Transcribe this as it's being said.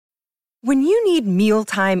When you need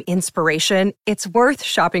mealtime inspiration, it's worth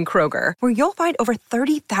shopping Kroger, where you'll find over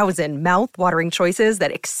 30,000 mouth-watering choices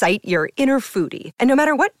that excite your inner foodie. And no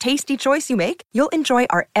matter what tasty choice you make, you'll enjoy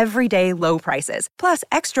our everyday low prices, plus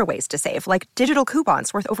extra ways to save, like digital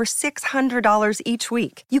coupons worth over $600 each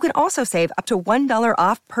week. You can also save up to $1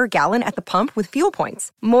 off per gallon at the pump with fuel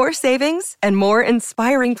points. More savings and more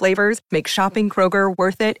inspiring flavors make shopping Kroger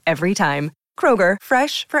worth it every time. Kroger,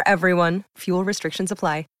 fresh for everyone. Fuel restrictions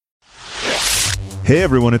apply. Hey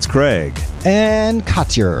everyone, it's Craig. And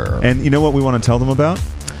Katya. And you know what we want to tell them about?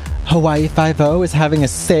 Hawaii Five-0 is having a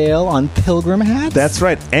sale on Pilgrim hats. That's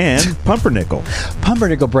right, and Pumpernickel.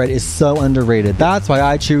 Pumpernickel bread is so underrated. That's why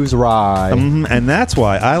I choose rye. And that's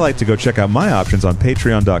why I like to go check out my options on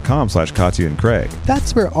patreon.com/Katya and Craig.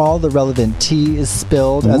 That's where all the relevant tea is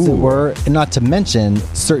spilled, as it were, and not to mention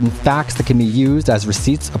certain facts that can be used as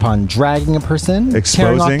receipts upon dragging a person,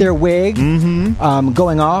 tearing off their wig,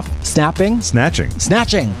 going off, snatching.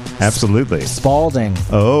 Absolutely. Spalding.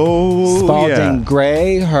 Yeah.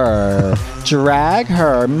 Gray her. Drag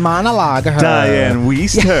her, monologue her. Diane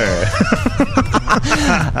Wiest her.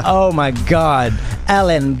 Oh my God.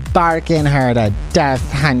 Ellen Barkin her to death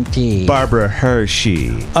hunty. Barbara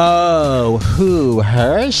Hershey. Oh, who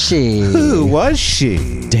Hershey? Who was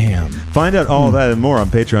she? Damn. Find out all that and more on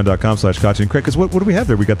patreon.com/Katya and Craig. Because what do we have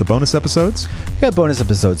there? We got the bonus episodes? We got bonus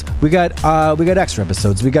episodes. We got extra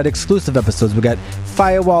episodes. We got exclusive episodes. We got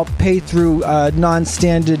firewall pay through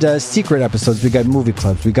non-standard secret episodes. We got movie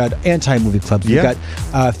clubs. We got anti-movie clubs. We got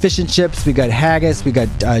fish and chips. We got haggis. We got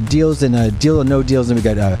deals and deal or no deals. And we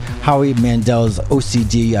got Howie Mandel's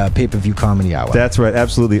OCD pay-per-view comedy hour. That's right.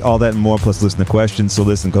 Absolutely. All that and more, plus listen to questions. So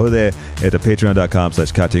listen, go there at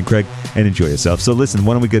patreon.com/Katya and Craig and enjoy yourself. So listen,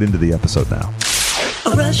 why don't we get into the episode now?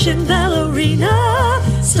 A Russian ballerina,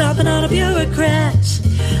 stomping on a bureaucrat,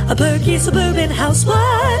 a perky suburban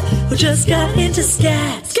housewife who just got into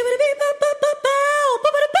scat.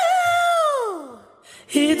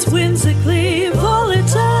 It's whimsically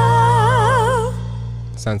volatile.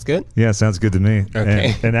 Sounds good? Yeah, sounds good to me.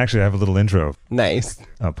 Okay. And actually, I have a little intro. Nice.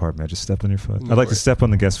 Oh, pardon me. I just stepped on your foot. I'd like to step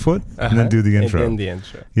on the guest foot and then do the intro. And then the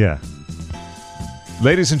intro. Yeah.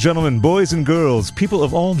 Ladies and gentlemen, boys and girls, people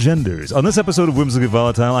of all genders, on this episode of Whimsically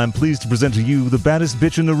Volatile, I'm pleased to present to you the baddest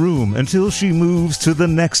bitch in the room until she moves to the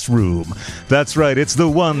next room. That's right, it's the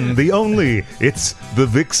one, the only, it's the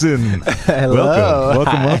Vixen. Hello.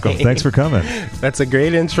 Welcome. Thanks for coming. That's a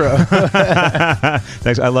great intro.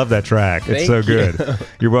 Thanks, I love that track. It's so good.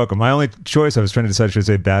 You're welcome. My only choice, I was trying to decide, should I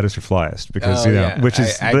say baddest or flyest? Because, which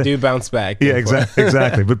is... I do bounce back. Yeah,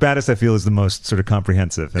 exactly. But baddest, I feel, is the most sort of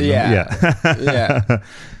comprehensive. And Yeah.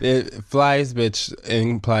 Flies, bitch,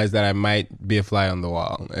 implies that I might be a fly on the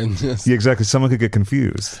wall. And just, yeah, exactly. Someone could get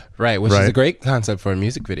confused. Right, which is a great concept for a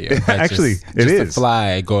music video. Actually, it is. Just a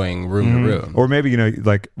fly going room to room. Or maybe,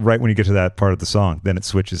 like right when you get to that part of the song, then it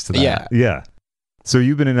switches to that. Yeah. So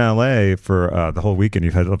you've been in LA for the whole weekend.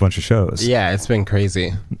 You've had a bunch of shows. Yeah, it's been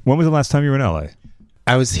crazy. When was the last time you were in LA?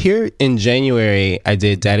 I was here in January. I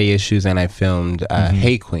did Daddy Issues and I filmed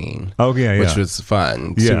Hey Queen. Oh, yeah. Which was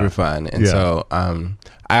fun, super fun. And so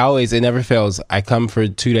it never fails. I come for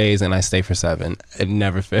 2 days and I stay for 7. It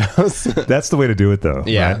never fails. That's the way to do it, though.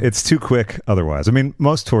 Yeah. Right? It's too quick otherwise. I mean,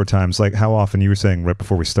 most tour times, like how often, you were saying right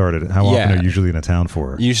before we started, how often are you usually in a town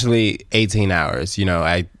for? Usually 18 hours.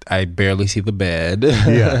 I barely see the bed.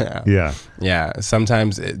 Yeah. Yeah.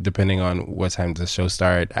 Sometimes, depending on what time the show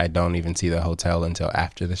start, I don't even see the hotel until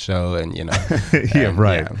after the show. And,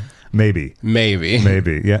 Right. Yeah. Maybe.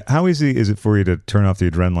 Yeah. How easy is it for you to turn off the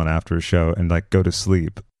adrenaline after a show and go to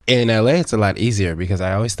sleep? In LA, it's a lot easier because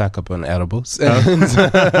I always stock up on edibles.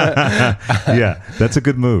 Yeah, that's a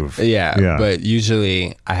good move. Yeah. But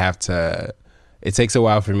usually I have to... It takes a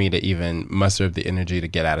while for me to even muster up the energy to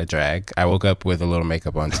get out of drag. I woke up with a little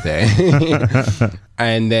makeup on today.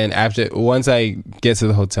 And then once I get to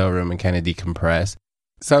the hotel room and kind of decompress,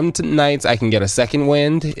 some nights I can get a second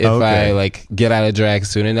wind if I get out of drag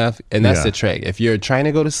soon enough. And that's the trick. If you're trying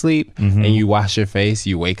to go to sleep and you wash your face,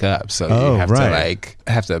 you wake up. So you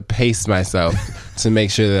have to pace myself to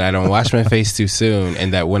make sure that I don't wash my face too soon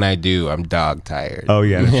and that when I do, I'm dog tired. Oh,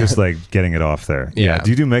 yeah. It's just getting it off there. Yeah.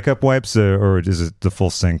 Do you do makeup wipes or is it the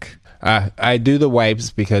full sink? I do the wipes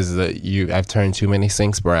because I've turned too many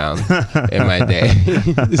sinks brown in my day.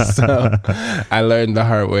 So I learned the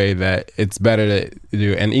hard way that it's better to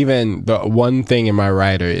do. And even the one thing in my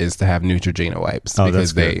rider is to have Neutrogena wipes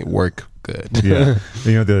because they work good. Yeah.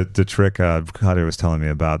 The trick Katya was telling me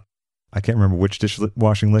about, I can't remember which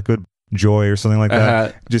dishwashing liquid, Joy or something like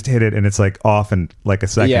that. Just hit it and it's like off in like a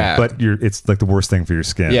second. Yeah. But it's like the worst thing for your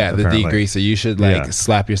skin. Yeah, the apparently. degreaser. You should like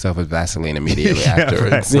slap yourself with Vaseline immediately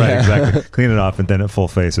afterwards. Right, exactly. Clean it off and then at full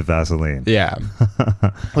face with Vaseline. Yeah,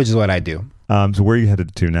 which is what I do. So where are you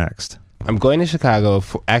headed to next? I'm going to Chicago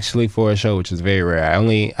for a show, which is very rare.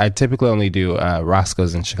 I typically only do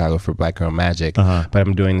Roscoe's in Chicago for Black Girl Magic, but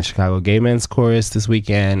I'm doing the Chicago Gay Men's Chorus this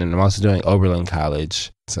weekend, and I'm also doing Oberlin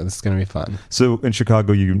College. So this is going to be fun. So in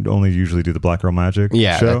Chicago, you only usually do the Black Girl Magic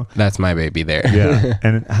show? That's my baby there. Yeah.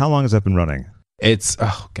 And how long has that been running? It's,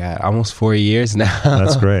 almost 4 years now.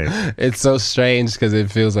 That's great. It's so strange because it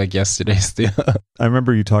feels like yesterday still. I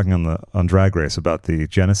remember you talking on Drag Race about the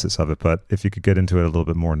genesis of it, but if you could get into it a little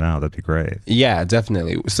bit more now, that'd be great. Yeah,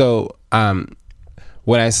 definitely. So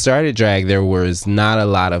when I started drag, there was not a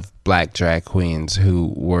lot of Black drag queens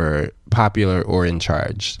who were popular or in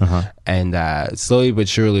charge. And slowly but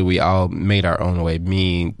surely, we all made our own way.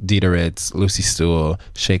 Me, Dita Ritz, Lucy Stool,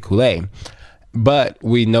 Shea Coulee. But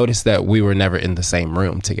we noticed that we were never in the same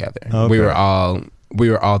room together. Okay. We were all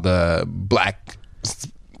the Black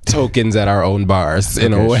tokens at our own bars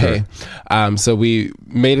in a way. Sure. So we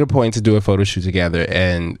made it a point to do a photo shoot together,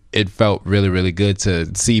 and it felt really, really good to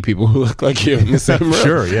see people who look like you in the same room.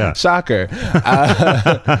 Sure, yeah. Shocker.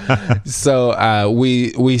 So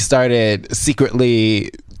we started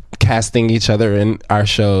secretly casting each other in our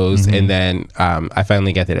shows, and then I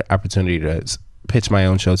finally got the opportunity to pitch my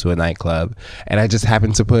own show to a nightclub, and I just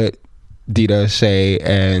happened to put Dita, Shea,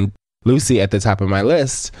 and Lucy at the top of my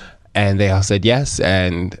list, and they all said yes,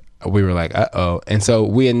 and we were like, uh-oh. And so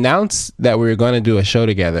we announced that we were going to do a show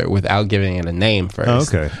together without giving it a name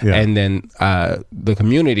first. Oh, okay. Yeah. And then the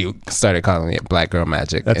community started calling it Black Girl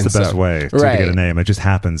Magic. That's the best way to get a name. It just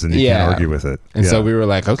happens and you can't argue with it. And so we were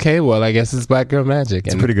like, okay, well, I guess it's Black Girl Magic.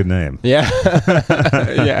 It's a pretty good name. Yeah.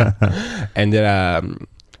 Yeah. And then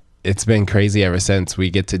it's been crazy ever since.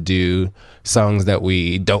 We get to do songs that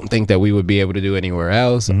we don't think that we would be able to do anywhere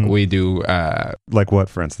else. We do like what,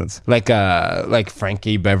 for instance? Like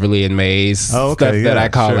Frankie, Beverly, and Maze stuff that I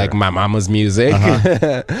call like my mama's music.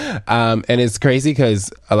 And it's crazy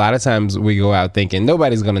because a lot of times we go out thinking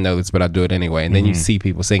nobody's gonna know this, but I'll do it anyway. And then you see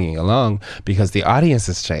people singing along because the audience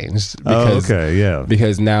has changed.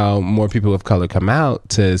 Because now more people of color come out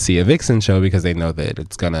to see a Vixen show because they know that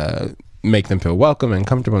it's gonna make them feel welcome and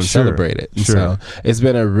comfortable and celebrate it. And so it's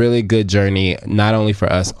been a really good journey, not only for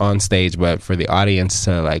us on stage, but for the audience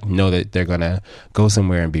to like know that they're gonna go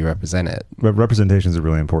somewhere and be represented. Representation is a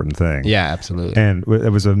really important thing. Yeah, absolutely. And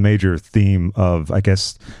it was a major theme of, I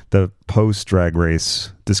guess, the post Drag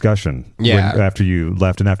Race discussion. After you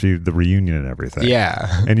left and after the reunion and everything.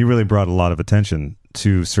 Yeah. And you really brought a lot of attention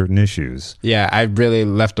to certain issues. Yeah, I really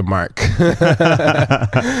left a mark.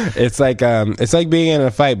 It's like being in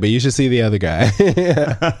a fight, but you should see the other guy.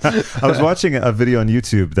 I was watching a video on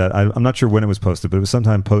YouTube that I'm not sure when it was posted, but it was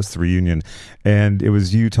sometime post the reunion, and it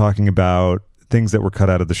was you talking about things that were cut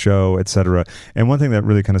out of the show, etc. And one thing that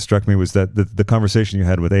really kind of struck me was that the conversation you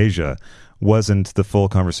had with Asia wasn't the full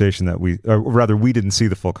conversation that we didn't see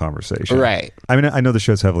the full conversation. Right. I mean, I know the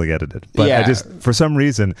show's heavily edited, but I just, for some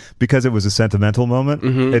reason, because it was a sentimental moment,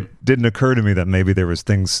 it didn't occur to me that maybe there was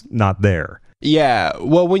things not there. Yeah.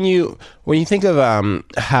 Well, when you think of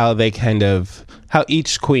how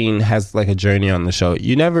each queen has like a journey on the show,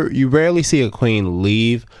 you rarely see a queen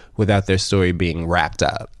leave without their story being wrapped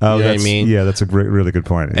up. Oh, you know what I mean? Yeah, that's a really good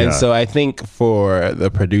point. And so I think for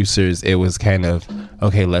the producers, it was kind of,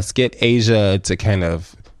 okay, let's get Asia to kind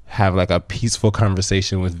of have like a peaceful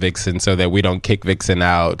conversation with Vixen so that we don't kick Vixen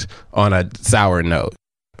out on a sour note.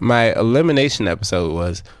 My elimination episode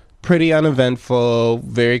was pretty uneventful,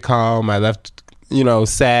 very calm. I left,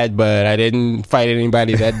 sad, but I didn't fight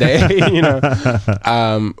anybody that day,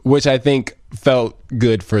 which I think felt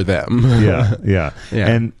good for them. Yeah.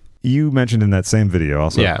 And you mentioned in that same video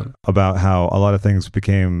also about how a lot of things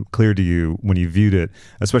became clear to you when you viewed it,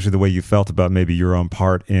 especially the way you felt about maybe your own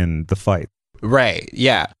part in the fight. Right.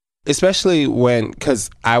 Yeah. Especially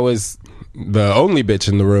because I was the only bitch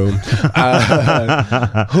in the room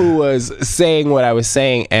who was saying what I was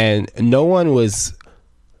saying, and no one was.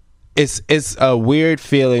 It's a weird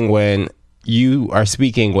feeling when you are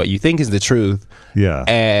speaking what you think is the truth,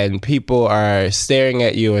 and people are staring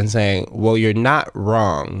at you and saying, well, you're not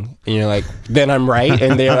wrong, and you're like, then I'm right,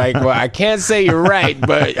 and they're like, well, I can't say you're right,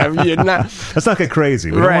 but you're not. Let's not get crazy.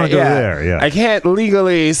 We don't want to go there. I can't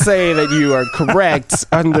legally say that you are correct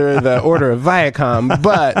under the order of Viacom,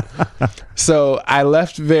 but so I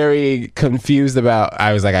left very confused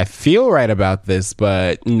I was like, I feel right about this,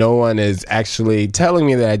 but no one is actually telling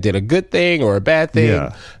me that I did a good thing or a bad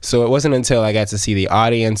thing. So it wasn't until until I got to see the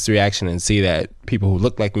audience reaction and see that people who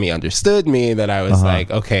looked like me understood me that I was like,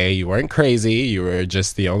 okay, you weren't crazy. You were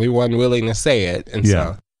just the only one willing to say it. And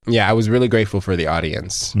so, yeah, I was really grateful for the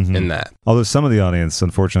audience in that. Although some of the audience,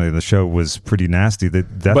 unfortunately, the show was pretty nasty. The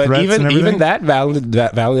death But threats and even everything? that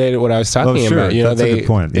validated what I was talking sure. about. You know, That's a good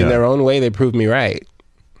point. in Yeah. their own way, they proved me right,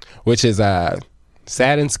 which is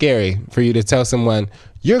sad and scary for you to tell someone,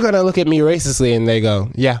 you're going to look at me racistly, and they go,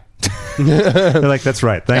 yeah. They're like, that's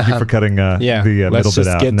right. Thank you for cutting the middle let's bit just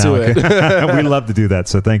out. get to it. We love to do that,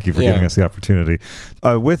 so thank you for giving us the opportunity.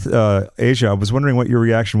 With Asia, I was wondering what your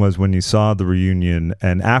reaction was when you saw the reunion,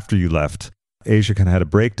 and after you left, Asia kind of had a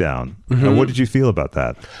breakdown. What did you feel about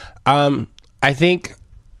that? I think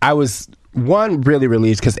I was, really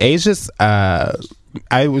relieved because Asia's,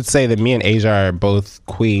 I would say that me and Asia are both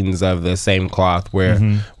queens of the same cloth,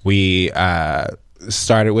 where we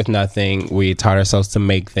started with nothing. We taught ourselves to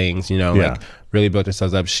make things, like really built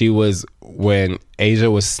ourselves up. She was, when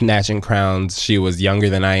Asia was snatching crowns, she was younger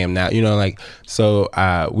than I am now, so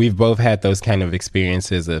we've both had those kind of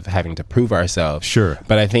experiences of having to prove ourselves. Sure.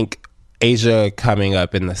 But I think Asia coming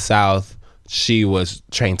up in the South, she was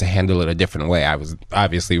trained to handle it a different way. I was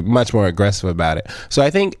obviously much more aggressive about it. So I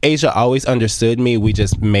think Asia always understood me. We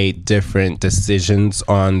just made different decisions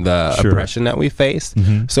on the oppression that we faced.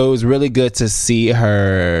 So it was really good to see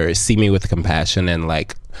her see me with compassion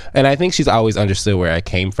and I think she's always understood where I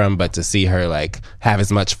came from, but to see her have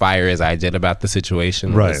as much fire as I did about the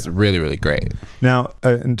situation was really, really great. Now,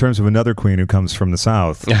 in terms of another queen who comes from the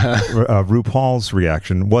South, RuPaul's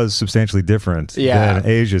reaction was substantially different than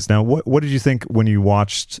Asia's. Now, what did you think when you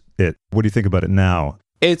watched it? What do you think about it now?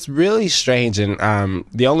 It's really strange, and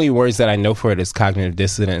the only words that I know for it is cognitive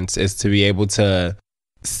dissonance, is to be able to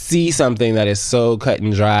see something that is so cut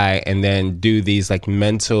and dry and then do these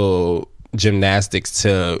mental gymnastics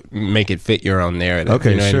to make it fit your own narrative.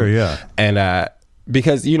 Okay, sure, yeah. And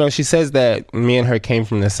because she says that me and her came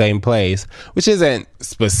from the same place, which isn't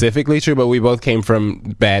specifically true, but we both came from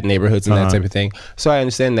bad neighborhoods and that type of thing. So I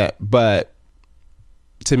understand that, but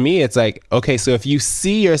to me, it's like, okay, so if you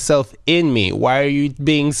see yourself in me, why are you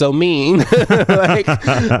being so mean? like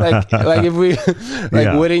if we,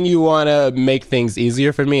 wouldn't you want to make things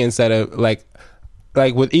easier for me instead of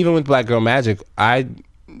even with Black Girl Magic, I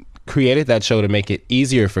created that show to make it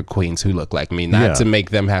easier for queens who look like me, not to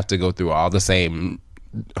make them have to go through all the same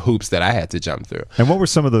hoops that I had to jump through. And what were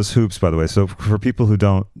some of those hoops, by the way? So for people who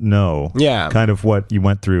don't know, kind of what you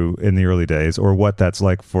went through in the early days, or what that's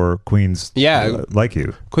like for queens like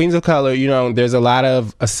you. Queens of color, there's a lot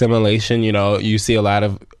of assimilation. You see a lot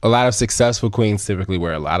of successful queens typically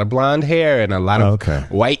wear a lot of blonde hair and a lot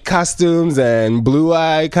of white costumes and blue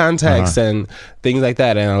eye contacts and things like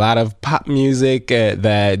that, and a lot of pop music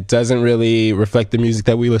that doesn't really reflect the music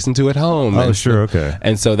that we listen to at home.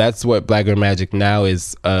 And so that's what Black Girl Magic now is,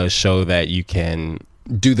 a show that you can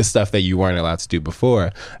do the stuff that you weren't allowed to do before.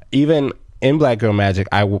 Even in Black Girl Magic,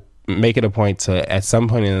 I make it a point to, at some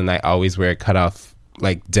point in the night, always wear cut off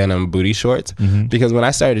denim booty shorts, because when I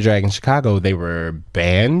started drag in Chicago, they were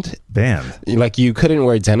banned. You couldn't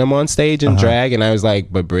wear denim on stage in drag, and I was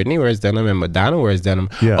like, but Britney wears denim and Madonna wears denim.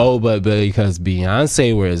 Oh, but because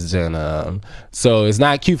Beyonce wears denim, so it's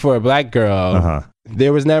not cute for a black girl.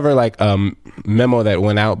 There was never a memo that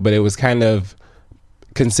went out, but it was kind of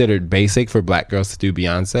considered basic for black girls to do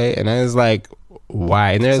Beyonce, and I was like,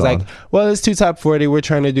 why? And there's well, it's too top 40, we're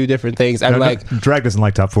trying to do different things. I'm drag doesn't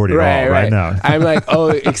like top 40 at all right now. I'm like, oh,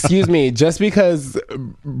 excuse me, just because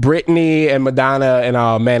Britney and Madonna and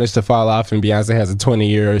all managed to fall off and Beyonce has a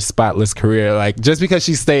 20-year spotless career, just because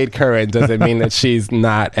she stayed current doesn't mean that she's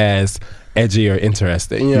not as edgy or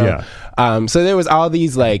interesting, so there was all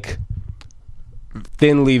these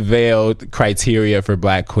thinly veiled criteria for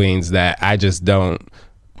black queens that I just don't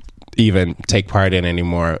even take part in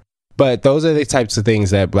anymore. But those are the types of things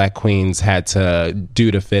that black queens had to do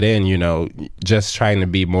to fit in, just trying to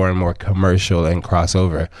be more and more commercial and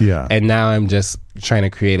crossover. And now I'm just trying to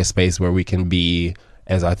create a space where we can be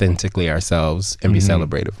as authentically ourselves and be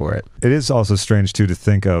celebrated for it. It is also strange too to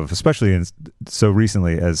think of, especially so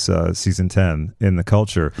recently as season 10 in The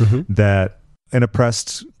Culture, that an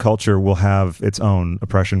oppressed culture will have its own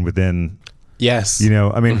oppression within. Yes.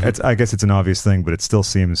 I guess it's an obvious thing, but it still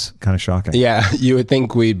seems kind of shocking. Yeah, you would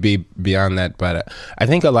think we'd be beyond that, but I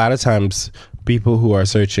think a lot of times people who are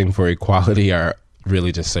searching for equality are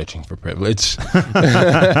really just searching for privilege.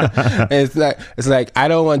 It's like I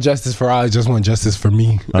don't want justice for all, I just want justice for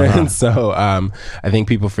me. And so I think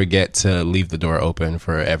people forget to leave the door open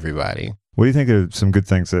for everybody. What do you think are some good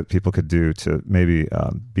things that people could do to maybe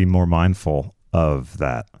be more mindful of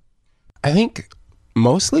that? I think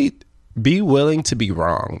mostly be willing to be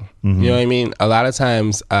wrong. You know what I mean? A lot of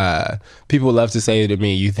times people love to say to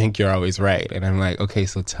me, you think you're always right. And I'm like, okay,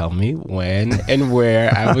 so tell me when and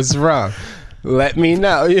where I was wrong. Let me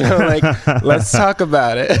know, like, let's talk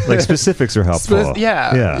about it. Like, specifics are helpful.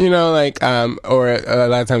 Yeah. Like, or a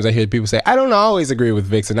lot of times I hear people say, I don't always agree with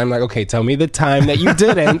Vixen. I'm like, okay, tell me the time that you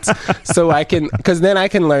didn't so I can, because then I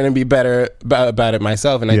can learn and be better about it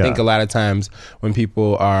myself. And I think a lot of times when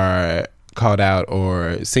people are called out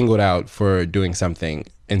or singled out for doing something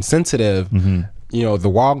insensitive, the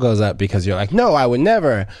wall goes up because you're like, no, I would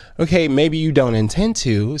never. Okay, maybe you don't intend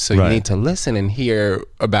to, so you need to listen and hear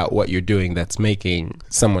about what you're doing that's making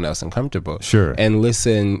someone else uncomfortable. Sure. And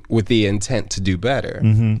listen with the intent to do better,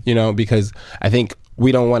 because I think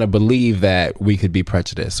we don't want to believe that we could be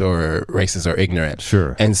prejudiced or racist or ignorant.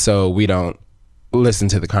 Sure. And so we don't listen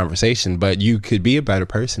to the conversation, but you could be a better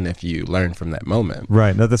person if you learn from that moment.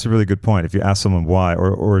 Right. No, that's a really good point. If you ask someone why,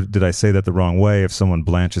 or did I say that the wrong way, if someone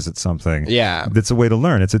blanches at something, that's a way to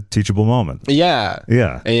learn. It's a teachable moment. Yeah.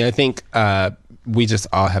 Yeah. And I think we just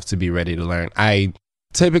all have to be ready to learn. I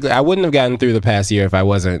wouldn't have gotten through the past year if I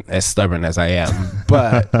wasn't as stubborn as I am,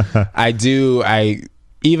 but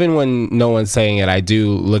even when no one's saying it, I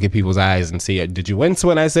do look at people's eyes and see, did you wince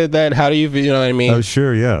when I said that? How do you feel? You know what I mean? Oh,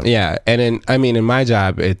 sure, yeah. Yeah. And in my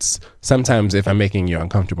job, it's sometimes if I'm making you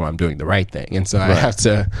uncomfortable, I'm doing the right thing. And so I have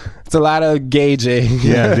to, it's a lot of gauging.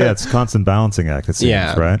 Yeah, it's a constant balancing act, it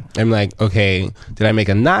seems, right? I'm like, okay, did I make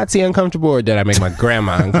a Nazi uncomfortable or did I make my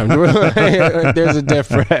grandma uncomfortable? There's a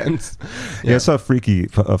difference. Yeah, I saw a freaky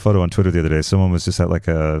photo on Twitter the other day. Someone was just at like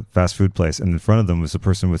a fast food place, and in front of them was a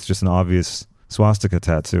person with just an obvious swastika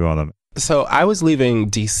tattoo on them. So I was leaving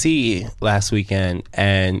DC last weekend,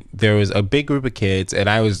 and there was a big group of kids, and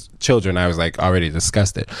I was like already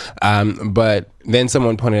disgusted. But then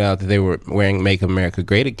someone pointed out that they were wearing Make America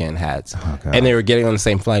Great Again hats, and they were getting on the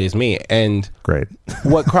same flight as me. And great.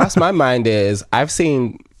 What crossed my mind is I've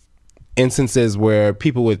seen instances where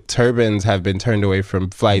people with turbans have been turned away from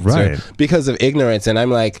flights because of ignorance, and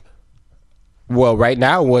I'm like, well, right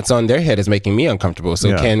now, what's on their head is making me uncomfortable.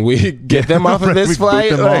 So can we get them off of this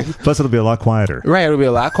flight? Plus, it'll be a lot quieter. Right, it'll be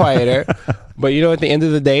a lot quieter. But at the end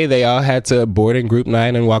of the day, they all had to board in Group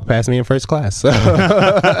 9 and walk past me in first class. So,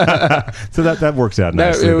 so that works out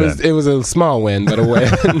nicely. It was a small win, but a win.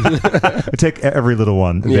 Take every little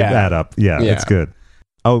one. They add up. Yeah, it's good.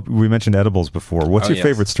 Oh, we mentioned edibles before. What's your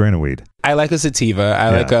favorite strain of weed? I like a sativa.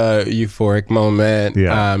 I like a euphoric moment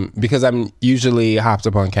because I'm usually hopped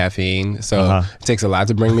up on caffeine. So it takes a lot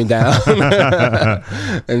to bring me down.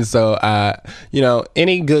 And so,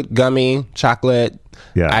 any good gummy, chocolate.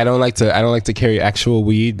 Yeah. I don't like to carry actual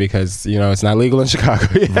weed because it's not legal in Chicago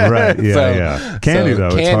yet. Right. Yeah. Candy though.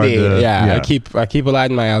 Candy. It's hard to, I keep a lot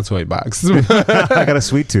in my Altoid box. I got a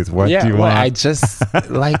sweet tooth. What do you want? I just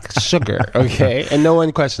like sugar. Okay, and no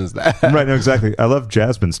one questions that. Right. No, exactly. I love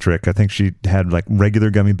Jasmine's trick. I think she had like regular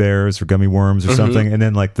gummy bears or gummy worms or something, and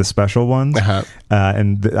then like the special ones.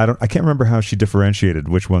 And I can't remember how she differentiated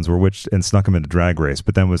which ones were which and snuck them into Drag Race,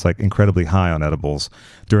 but then was like incredibly high on edibles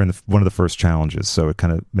during one of the first challenges. So it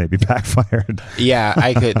kind of maybe backfired. Yeah,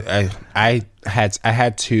 I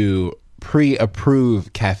had to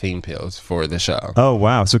pre-approve caffeine pills for the show. Oh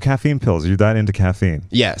wow! So caffeine pills? You're that into caffeine?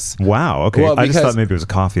 Yes. Wow. Okay. Well, I just thought maybe it was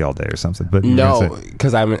coffee all day or something. But no,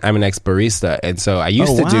 because I'm an ex-barista, and so I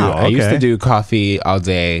used to do coffee all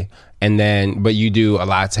day. And then, but you do a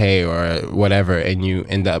latte or whatever, and you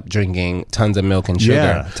end up drinking tons of milk and sugar.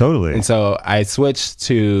 Yeah, totally. And so I switched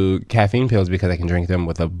to caffeine pills because I can drink them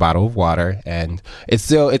with a bottle of water, and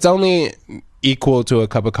it's only equal to a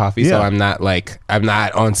cup of coffee. So I'm not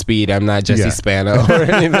on speed. I'm not Jesse Spano or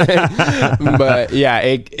anything. But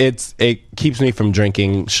it keeps me from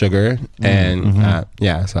drinking sugar, and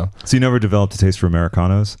So you never developed a taste for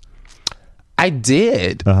Americanos? I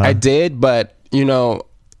did, but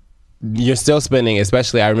you're still spending,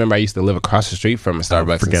 especially I remember I used to live across the street from a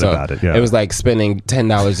Starbucks. Forget about it. Yeah. It was like spending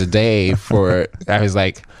 $10 a day for,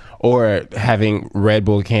 or having Red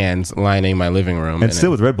Bull cans lining my living room. And still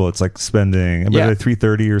with Red Bull, it's like spending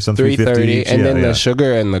 $3.30 or something. $3.30, and then the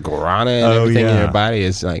sugar and the guarana and everything in your body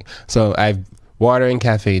is like. So I've water and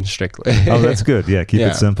caffeine strictly. Oh, that's good. Yeah, keep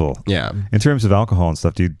it simple. Yeah. In terms of alcohol and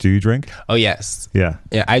stuff, do you drink? Oh yes. Yeah.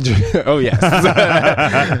 Yeah, I drink. Oh yes.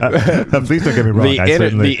 Please don't get me wrong.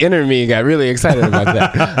 The inner me got really excited about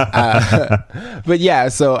that. But yeah,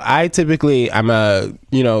 so I typically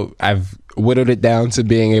I've whittled it down to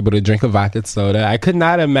being able to drink a vodka soda. I could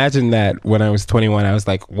not imagine that when I was 21. I was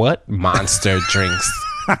like, what monster drinks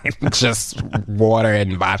just water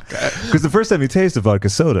and vodka? Because the first time you taste a vodka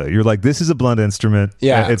soda, you're like, this is a blunt instrument.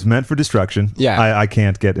 Yeah. It's meant for destruction. Yeah. I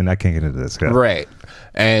can't get into this. Yeah. Right.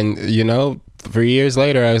 And, 3 years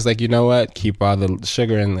later, I was like, you know what? Keep all the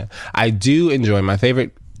sugar in there. I do enjoy, my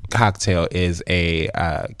favorite cocktail is a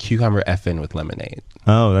cucumber effin with lemonade.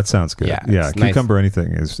 Oh, that sounds good. Yeah, cucumber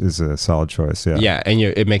anything is a solid choice. Yeah, and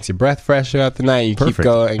it makes your breath fresh throughout the night. You Perfect. keep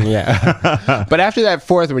going. Yeah, but after that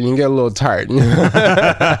fourth one, you can get a little tart. You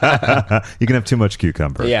can have too much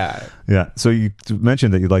cucumber. Yeah. So you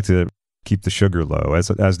mentioned that you'd like to keep the sugar low,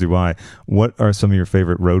 as do I. What are some of your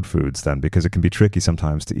favorite road foods then? Because it can be tricky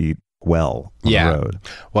sometimes to eat well on the road.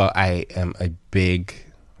 Well, I am a big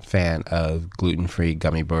fan of gluten-free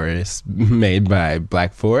gummy bears made by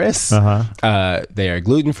Black Forest. They are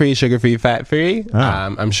gluten-free, sugar-free, fat-free.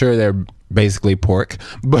 I'm sure they're basically pork,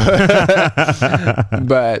 but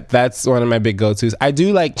that's one of my big go-tos. I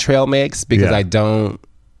do like trail mix because I don't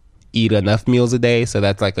eat enough meals a day, so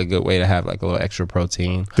that's like a good way to have like a little extra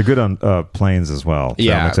protein. They're good on planes as well.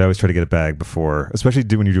 Yeah, I always try to get a bag before, especially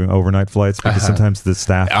when you're doing overnight flights, because sometimes the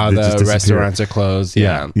staff all the restaurants are closed.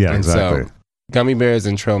 Yeah, and exactly. So, gummy bears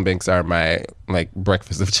and trail mix are my like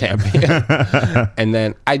breakfast of champion. And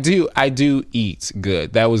then I do eat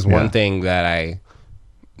good. That was one thing that I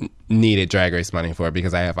needed Drag Race money for,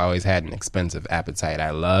 because I have always had an expensive appetite.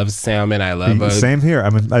 I love salmon. I love same here.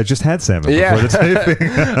 I just had salmon before the taping.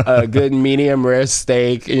 A good medium rare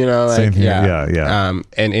steak. Same here. Yeah.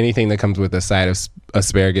 And anything that comes with a side of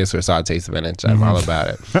asparagus or sauteed spinach, I'm all about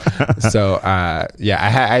it. So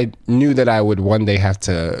I knew that I would one day have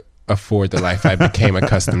to afford the life I became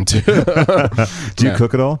accustomed to. Do you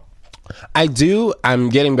cook at all? I do. I'm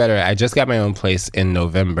getting better. I just got my own place in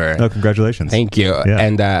November. Oh, congratulations. Thank you. Yeah.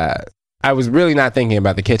 And I was really not thinking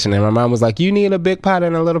about the kitchen, and my mom was like, you need a big pot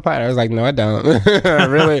and a little pot. I was like, no, I don't.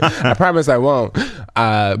 I promise I won't.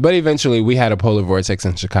 But eventually we had a polar vortex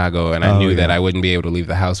in Chicago, and I knew that I wouldn't be able to leave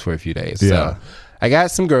the house for a few days. So I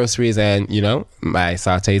got some groceries, and my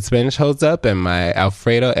sauteed spinach holds up, and my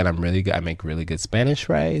Alfredo, and I'm really good. I make really good Spanish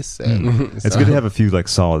rice. And It's good to have a few like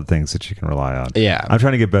solid things that you can rely on. Yeah, I'm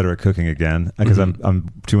trying to get better at cooking again, because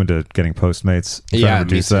I'm too into getting Postmates. Yeah, to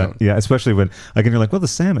reduce me too. that. Yeah, especially when you're like, well, the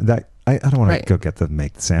salmon that. I don't want to go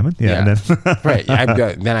make the salmon. And then I'm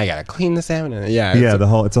good. Then I gotta clean the salmon. And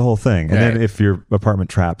it's a whole thing. And then if your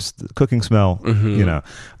apartment traps the cooking smell, so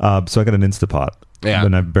I got an Instapot. Yeah.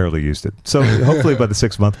 And I've barely used it. So hopefully by the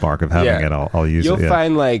 6 month mark of having it, I'll use it. You'll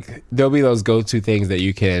find like there'll be those go-to things that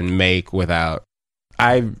you can make without.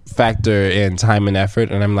 I factor in time and effort,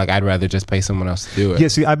 and I'm like, I'd rather just pay someone else to do it. Yeah,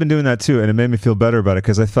 see, I've been doing that too, and it made me feel better about it,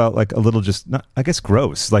 because I felt like a little I guess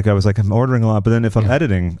gross. Like I was like, I'm ordering a lot, but then if I'm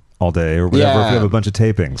editing all day or whatever, if we have a bunch of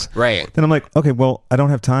tapings, then I'm like, okay, well, I don't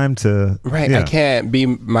have time to. I can't be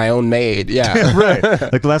my own maid. Yeah. Right.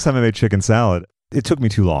 Like the last time I made chicken salad, it took me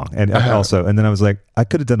too long, and then I was like, I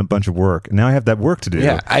could have done a bunch of work. Now I have that work to do.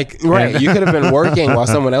 Yeah, you could have been working while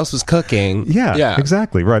someone else was cooking. Yeah,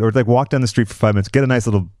 exactly, right. Or like walk down the street for 5 minutes, get a nice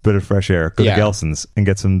little bit of fresh air, go to Gelson's and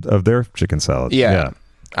get some of their chicken salad. Yeah.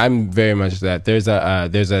 I'm very much that. There's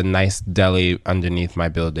a nice deli underneath my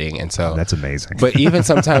building, and so that's amazing. But even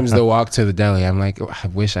sometimes the walk to the deli, I'm like, I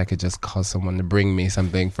wish I could just call someone to bring me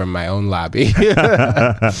something from my own lobby.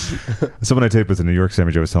 Someone I taped with in New York,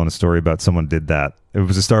 Sammy Joe was telling a story about someone did that. It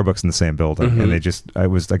was a Starbucks in the same building, and I guess they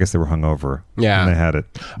were hungover. Yeah, and they had it.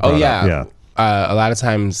 Oh yeah. A lot of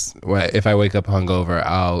times, if I wake up hungover,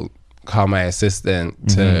 I'll call my assistant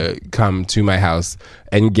to come to my house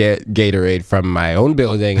and get Gatorade from my own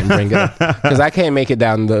building and bring it up, because I can't make it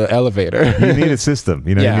down the elevator. You need a system.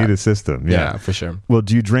 You need a system. Yeah, for sure. Well,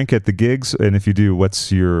 do you drink at the gigs? And if you do,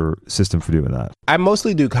 what's your system for doing that? I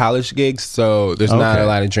mostly do college gigs, so there's not a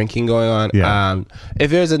lot of drinking going on. Yeah. If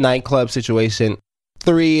there's a nightclub situation,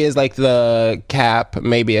 3 is like the cap,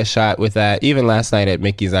 maybe a shot with that. Even last night at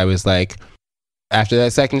Mickey's, I was like, after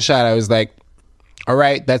that second shot, I was like, all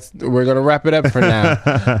right, we're gonna wrap it up for now.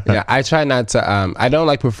 I try not to. I don't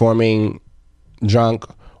like performing drunk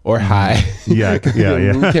or high. Yeah.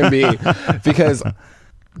 Can be, because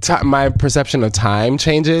my perception of time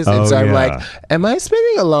changes, and so I'm like, am I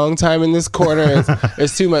spending a long time in this corner?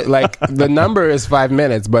 It's too much. Like the number is 5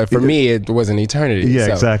 minutes, but for me it was an eternity.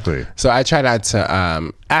 Yeah, exactly. So I try not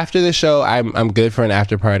to. After the show, I'm good for an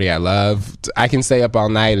after party. I can stay up all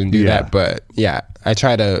night and do that, but I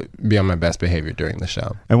try to be on my best behavior during the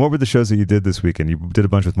show. And what were the shows that you did this weekend? You did a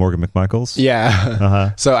bunch with Morgan McMichaels?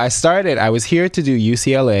 Yeah. So I was here to do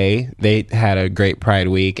UCLA. They had a great Pride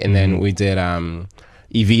Week, and then we did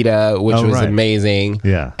Evita, which was amazing.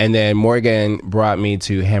 Yeah. And then Morgan brought me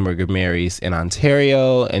to Hamburger Mary's in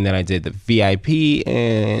Ontario, and then I did the VIP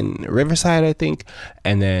in Riverside, I think.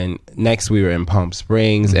 And then next we were in Palm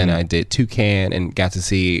Springs, and I did Toucan and got to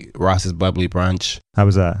see Ross's Bubbly Brunch. How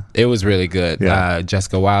was that? It was really good. Yeah.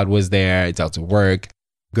 Jessica Wilde was there, Delta Work.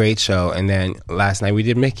 Great show. And then last night we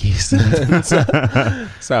did Mickey's.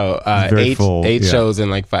 so Very full, eight yeah. shows in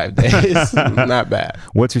like 5 days. Not bad.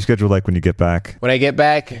 What's your schedule like when you get back? When I get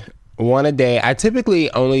back, one a day. I typically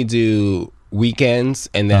only do weekends,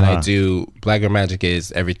 and then I do Black Girl Magic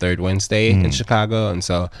is every third Wednesday in Chicago, and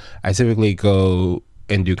so I typically go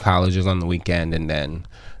and do colleges on the weekend and then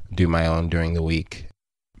do my own during the week.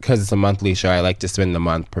 Because it's a monthly show, I like to spend the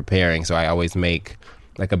month preparing, so I always make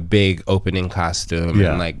like a big opening costume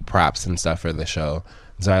and like props and stuff for the show.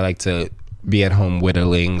 So I like to be at home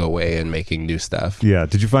whittling away and making new stuff. Yeah.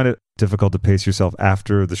 Did you find it difficult to pace yourself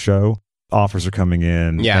after the show? Offers are coming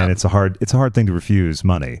in, and it's a hard thing to refuse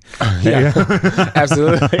money.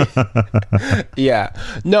 Absolutely. Yeah.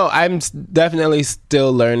 No, I'm definitely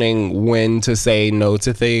still learning when to say no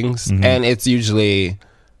to things, and it's usually,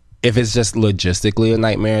 if it's just logistically a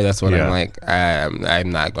nightmare, that's when I'm like, I'm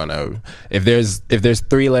not gonna. If there's 3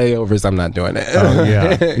 layovers, I'm not doing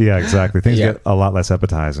it. Yeah, exactly. Things get a lot less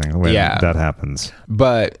appetizing when that happens.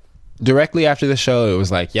 But directly after the show, it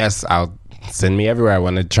was like, yes, I'll send me everywhere. I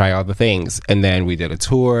want to try all the things. And then we did a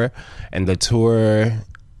tour, and the tour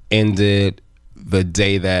ended the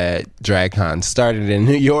day that DragCon started in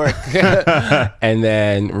New York. And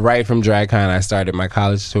then right from DragCon, I started my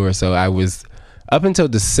college tour. So I was, up until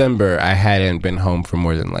December, I hadn't been home for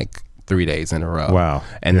more than like 3 days in a row. Wow.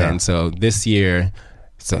 And then so this year,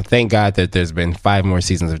 so thank God that there's been 5 more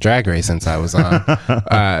seasons of Drag Race since I was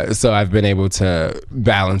on. So I've been able to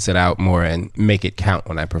balance it out more and make it count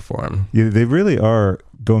when I perform. Yeah, they really are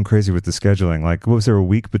going crazy with the scheduling. Like, what was there, a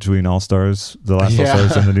week between All Stars, the last All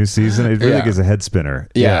Stars, and the new season? It really gives a head spinner.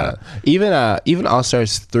 Yeah. Even All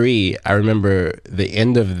Stars 3, I remember the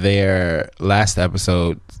end of their last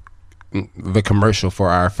episode, the commercial for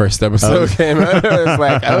our first episode came out. It was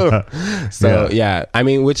like, So, I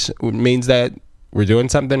mean, which means that we're doing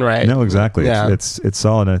something right. No, exactly. Yeah. It's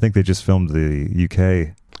solid. And I think they just filmed the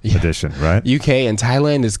UK edition, right? UK and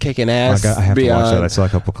Thailand is kicking ass. I have to watch that. I saw a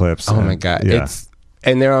couple clips. Oh my God.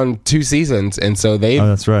 And they're on 2 seasons. And so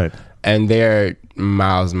that's right. And they're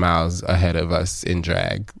miles ahead of us in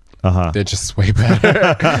drag. They're just way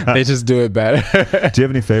better. They just do it better. Do you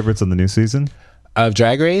have any favorites on the new season of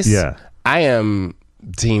Drag Race? Yeah. I am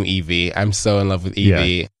Team Evie. I'm so in love with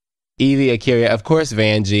Evie. Yeah. Evie, Akira, of course,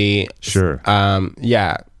 Vanjie. Sure.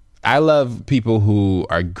 I love people who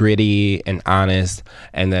are gritty and honest,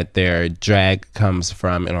 and that their drag comes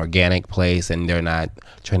from an organic place and they're not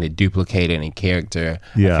trying to duplicate any character.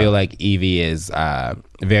 I feel like Evie is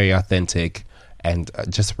very authentic and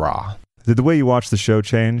just raw. Did the way you watch the show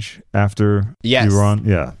change after you were on?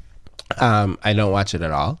 Yeah. I don't watch it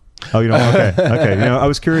at all. Oh, you don't? Okay. I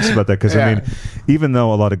was curious about that because I mean, even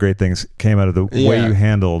though a lot of great things came out of the way you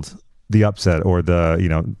handled the upset or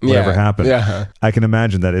the whatever happened, I can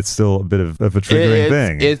imagine that it's still a bit of a triggering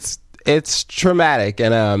thing. It's traumatic,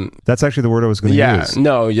 and that's actually the word I was going to use.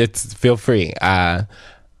 No, feel free. I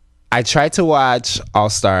try to watch All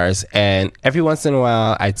Stars, and every once in a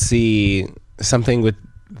while I'd see something with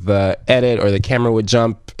the edit or the camera would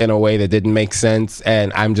jump in a way that didn't make sense,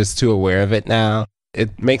 and I'm just too aware of it now.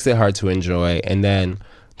 It makes it hard to enjoy, and then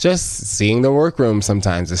just seeing the workroom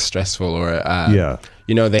sometimes is stressful. Or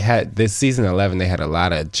they had this season 11. They had a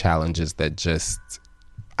lot of challenges that just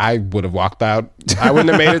I would have walked out. I wouldn't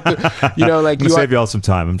have made it. I'm gonna save y'all some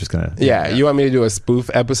time. I'm just gonna. You want me to do a spoof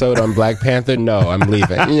episode on Black Panther? No, I'm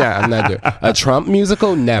leaving. I'm not doing a Trump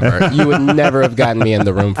musical. Never. You would never have gotten me in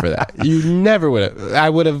the room for that. You never would have. I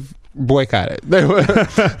would have boycotted. They would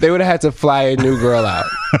have had to fly a new girl out.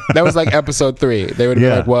 That was like episode 3. They would have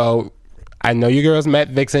been like, well, I know you girls met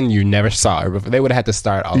Vixen. You never saw her before. They would have had to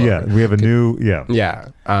start all over. Yeah, we have a new. Yeah.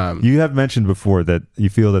 You have mentioned before that you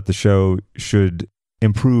feel that the show should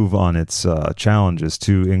improve on its challenges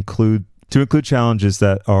to include challenges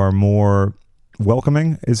that are more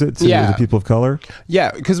welcoming. Is it to the people of color?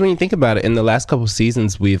 Yeah, because when you think about it, in the last couple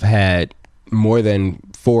seasons, we've had more than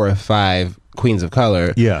 4 or 5 queens of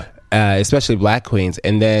color. Yeah. Especially black queens,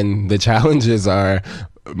 and then the challenges are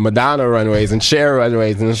Madonna runways and Cher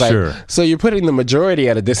runways, and it's like, so you're putting the majority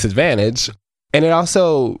at a disadvantage. And it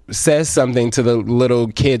also says something to the little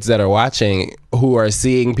kids that are watching, who are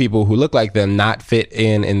seeing people who look like them not fit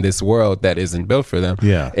in this world that isn't built for them.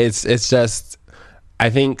 Yeah, it's just, I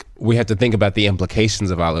think we have to think about the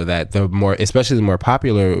implications of all of that. Especially the more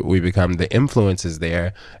popular we become, the influence is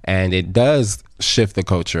there, and it does shift the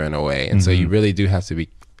culture in a way. And so you really do have to be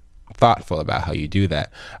thoughtful about how you do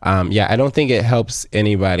that. I don't think it helps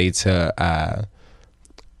anybody to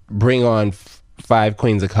bring on 5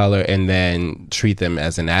 queens of color and then treat them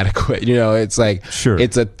as inadequate. It's like,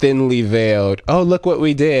 it's a thinly veiled, oh, look what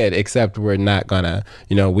we did, except we're not gonna,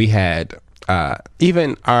 we had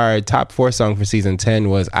Even our top 4 song for season 10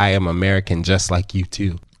 was I Am American Just Like You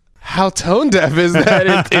Too. How tone deaf is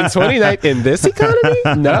that in 29 in this economy?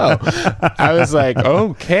 No. I was like,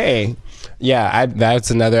 okay. Yeah,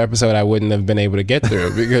 that's another episode I wouldn't have been able to get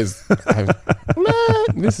through because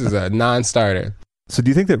this is a non-starter. So do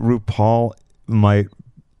you think that RuPaul might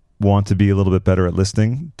want to be a little bit better at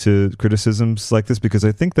listening to criticisms like this? Because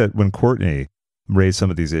I think that when Courtney raised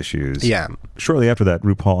some of these issues, shortly after that,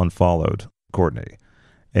 RuPaul unfollowed Courtney.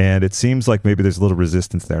 And it seems like maybe there's a little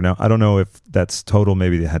resistance there. Now, I don't know if that's total.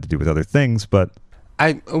 Maybe it had to do with other things, but...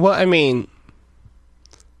 I mean,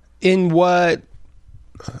 in what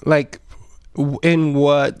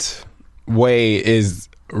way is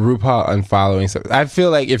RuPaul unfollowing? So I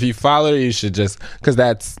feel like if you follow her, you should just... Because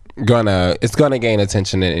it's gonna gain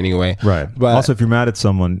attention in any way. Right. But also, if you're mad at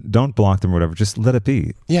someone, don't block them or whatever. Just let it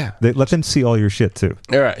be. Yeah. Let them see all your shit too.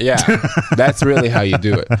 Right. Yeah. That's really how you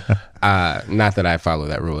do it. Not that I follow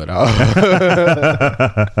that rule at all.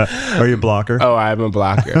 Are you a blocker? Oh, I'm a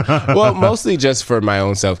blocker. Well, mostly just for my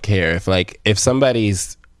own self-care. If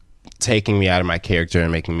somebody's taking me out of my character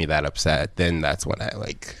and making me that upset, then that's when I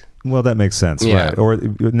like... Well, that makes sense, right? Or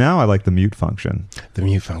now I like the mute function. The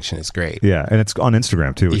mute function is great. Yeah, and it's on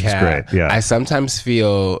Instagram too, which is great. Yeah, I sometimes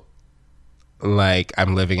feel like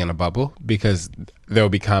I'm living in a bubble because there will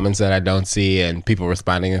be comments that I don't see and people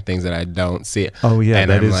responding to things that I don't see. Oh yeah,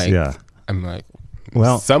 and I'm like,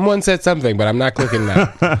 well, someone said something, but I'm not clicking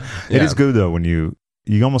that. It is good though when you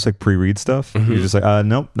almost like pre-read stuff. Mm-hmm. You're just like,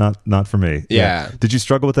 nope, not for me. Yeah. Did you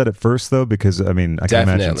struggle with that at first though? Because I mean, I can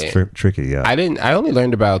imagine it's tricky. Yeah. I only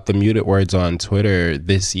learned about the muted words on Twitter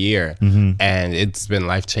this year, and it's been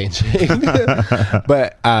life-changing.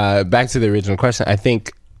 But back to the original question, I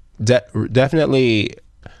think definitely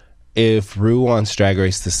if Ru wants Drag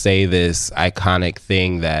Race to say this iconic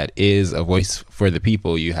thing that is a voice for the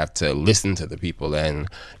people, you have to listen to the people and,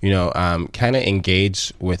 kind of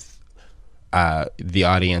engage with the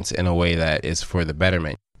audience in a way that is for the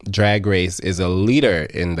betterment. Drag Race is a leader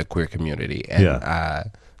in the queer community.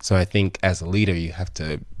 And so I think as a leader, you have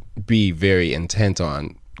to be very intent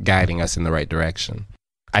on guiding us in the right direction.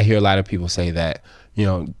 I hear a lot of people say that,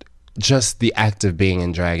 just the act of being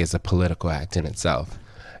in drag is a political act in itself.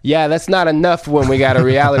 Yeah, that's not enough when we got a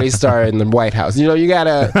reality star in the White House. You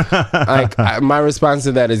gotta, my response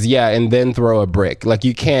to that is, and then throw a brick. Like,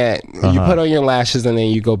 you can't, you put on your lashes and then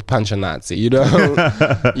you go punch a Nazi. You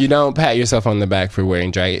don't pat yourself on the back for wearing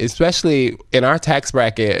drag, especially in our tax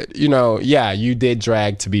bracket. You did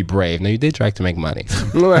drag to be brave. No, you did drag to make money.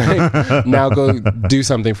 Now go do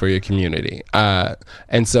something for your community.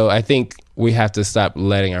 And so I think we have to stop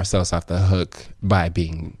letting ourselves off the hook by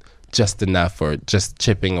being just enough or just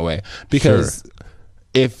chipping away, because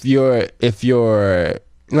if you're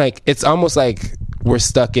like, it's almost like we're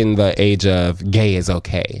stuck in the age of gay is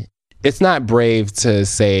okay. It's not brave to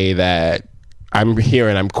say that I'm here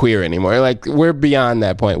and I'm queer anymore. Like, we're beyond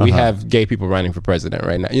that point. We have gay people running for president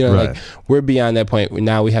right now. Like, we're beyond that point.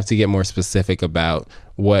 Now we have to get more specific about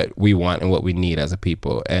what we want and what we need as a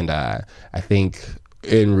people. And I think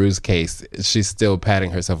in Ru's case, she's still patting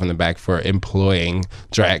herself on the back for employing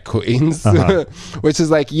drag queens, which is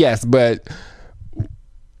like, yes, but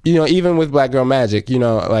even with Black Girl Magic,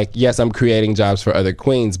 yes, I'm creating jobs for other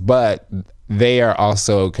queens, but they are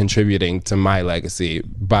also contributing to my legacy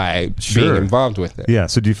by being involved with it. Yeah.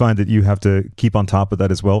 So do you find that you have to keep on top of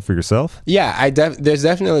that as well for yourself? Yeah, there's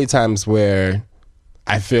definitely times where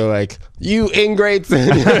I feel like you ingrates, when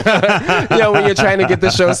you're trying to get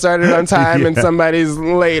the show started on time and somebody's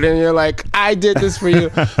late and you're like, I did this for you.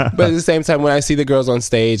 But at the same time, when I see the girls on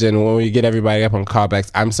stage and when we get everybody up on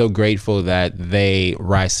callbacks, I'm so grateful that they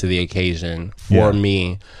rise to the occasion for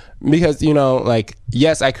me. Because,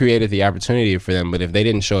 yes, I created the opportunity for them, but if they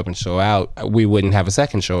didn't show up and show out, we wouldn't have a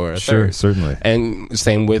second show or a third. Certainly. And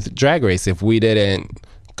same with Drag Race. If we didn't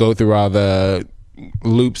go through all the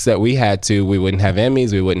loops that we had to, we wouldn't have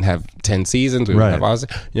Emmys, we wouldn't have 10 seasons, we wouldn't have all,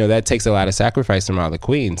 that takes a lot of sacrifice from all the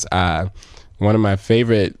queens. One of my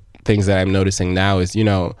favorite things that I'm noticing now is,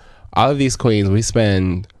 all of these queens, we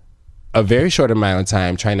spend a very short amount of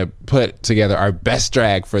time trying to put together our best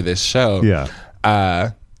drag for this show.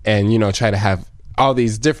 And try to have all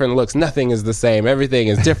these different looks. Nothing is the same. Everything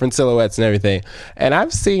is different silhouettes and everything. And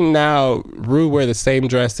I've seen now Ru wear the same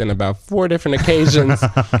dress in about 4 different occasions.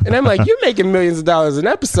 And I'm like, you're making millions of dollars an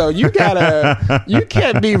episode. You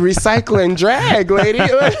can't be recycling drag, lady.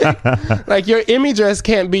 Like your Emmy dress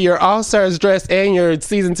can't be your All-Stars dress and your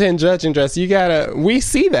season 10 judging dress. We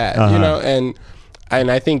see that, and And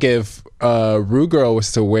I think if Rue Girl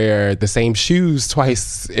was to wear the same shoes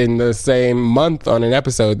twice in the same month on an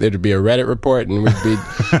episode, there'd be a Reddit report, and we'd be,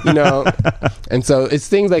 and so it's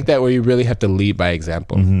things like that where you really have to lead by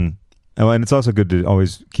example. Oh, and it's also good to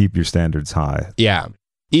always keep your standards high. Yeah.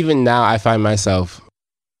 Even now, I find myself,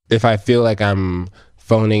 if I feel like I'm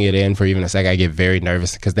phoning it in for even a second, I get very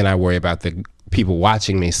nervous because then I worry about the people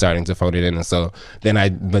watching me starting to phone it in, and so then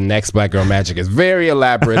the next Black Girl Magic is very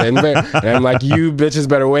elaborate, and I'm like, you bitches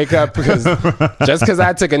better wake up, because just because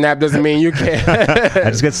I took a nap doesn't mean you can't. I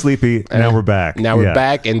just get sleepy. Now we're back. Now we're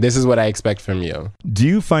back, and this is what I expect from you. Do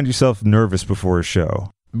you find yourself nervous before a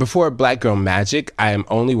show? Before Black Girl Magic, I am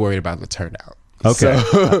only worried about the turnout. Okay.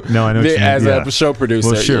 So, no, I know what you mean. As a show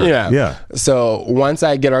producer. Well, sure. Yeah. So once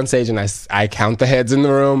I get on stage and I count the heads in the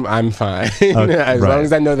room, I'm fine. As long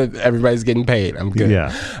as I know that everybody's getting paid, I'm good.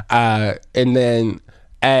 Yeah. And then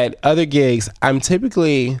at other gigs, I'm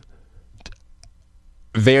typically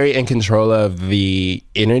very in control of the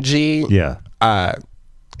energy. Yeah.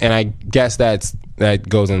 And I guess that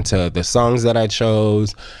goes into the songs that I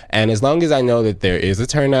chose. And as long as I know that there is a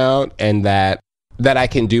turnout and that I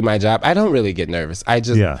can do my job, I don't really get nervous. I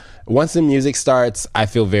just, once the music starts, I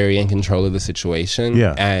feel very in control of the situation.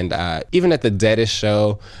 Yeah. And even at the deadest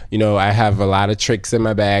show, I have a lot of tricks in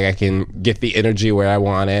my bag. I can get the energy where I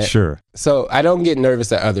want it. Sure. So I don't get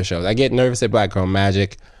nervous at other shows. I get nervous at Black Girl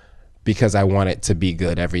Magic because I want it to be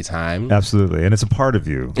good every time. Absolutely. And it's a part of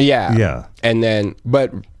you. Yeah. Yeah. And then,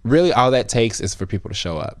 but really all that takes is for people to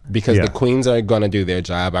show up, because the queens are going to do their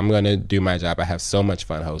job. I'm going to do my job. I have so much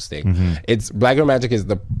fun hosting. It's Black Girl Magic is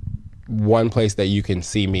the one place that you can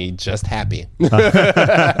see me just happy.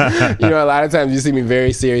 A lot of times you see me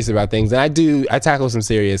very serious about things, and I tackle some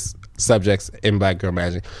serious subjects in Black Girl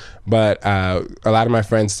Magic, but a lot of my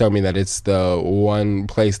friends tell me that it's the one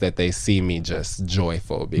place that they see me just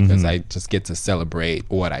joyful, because I just get to celebrate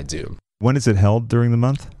what I do. When is it held during the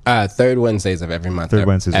month? Third Wednesdays of every month. Third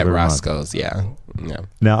Wednesdays at of every Roscoe's, month. Yeah.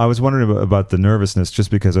 Now, I was wondering about the nervousness,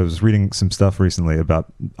 just because I was reading some stuff recently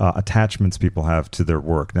about attachments people have to their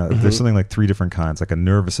work. Now, there's something like 3 different kinds, like a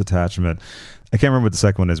nervous attachment. I can't remember what the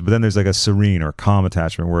second one is, but then there's like a serene or calm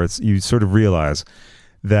attachment, where you sort of realize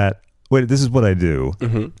that, wait, this is what I do.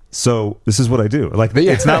 So this is what I do. Like,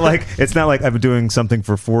 it's not like I've been doing something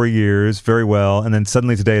for 4 years very well, and then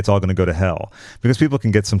suddenly today it's all going to go to hell, because people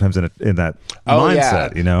can get sometimes in that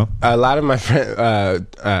mindset. A lot of my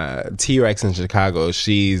friend T-Rex in Chicago,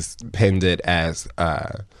 she's pinned it as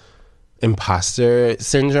imposter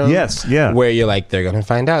syndrome. Yes, yeah. Where you're like, they're gonna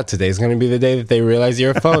find out today's gonna be the day that they realize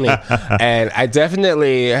you're a phony. And I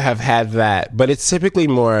definitely have had that, but it's typically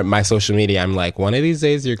more my social media. I'm like, one of these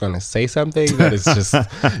days you're gonna say something that is just,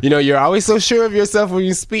 you're always so sure of yourself when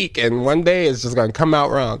you speak, and one day it's just gonna come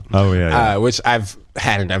out wrong. Oh yeah. Which I've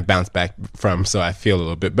had and I've bounced back from, so I feel a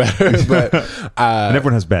little bit better. But and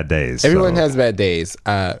everyone has bad days. Everyone has bad days.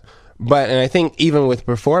 And I think even with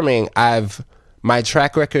performing, my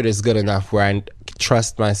track record is good enough where I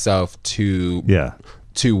trust myself to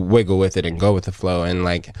wiggle with it and go with the flow. And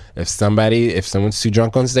like, if someone's too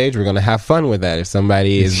drunk on stage, we're gonna have fun with that. If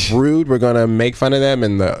somebody is rude, we're gonna make fun of them,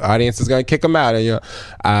 and the audience is gonna kick them out.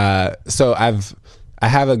 And so I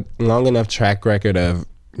have a long enough track record of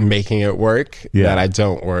making it work that I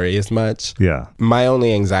don't worry as much. Yeah. My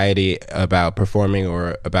only anxiety about performing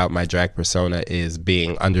or about my drag persona is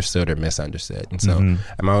being understood or misunderstood. And so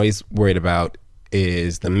I'm always worried about,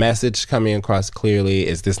 is the message coming across clearly?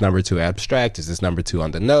 Is this number too abstract? Is this number too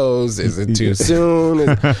on the nose? Is it too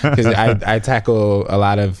soon? Because I tackle a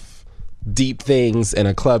lot of deep things in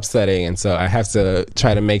a club setting, and so I have to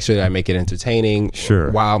try to make sure that I make it entertaining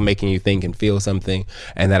while making you think and feel something,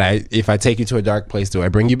 and that if I take you to a dark place, do I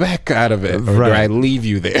bring you back out of it, or do I leave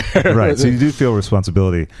you there? Right. So you do feel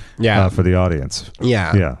responsibility for the audience.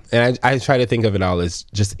 Yeah. And I try to think of it all as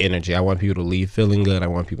just energy. I want people to leave feeling good. I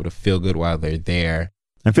want people to feel good while they're there.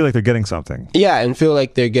 And feel like they're getting something. Yeah, and feel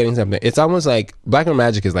like they're getting something. It's almost like Black Girl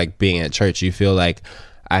Magic is like being at church. You feel like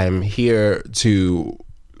I'm here to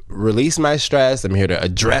release my stress, I'm here to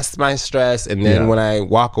address my stress, and then when I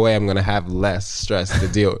walk away, I'm going to have less stress to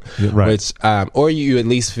deal with. Which, or you at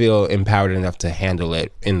least feel empowered enough to handle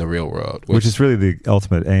it in the real world. Which is really the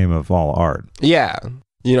ultimate aim of all art. Yeah.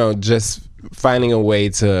 Just finding a way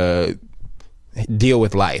to deal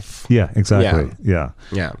with life. Yeah, exactly. Yeah.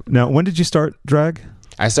 Now, when did you start drag?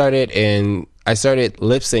 I started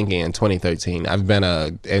lip syncing in 2013. I've been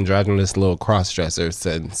a androgynous little cross-dresser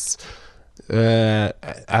since I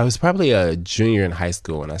was probably a junior in high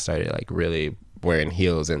school when I started like really wearing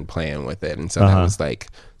heels and playing with it. And so that was like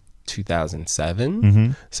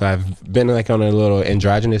 2007. So I've been like on a little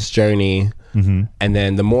androgynous journey. And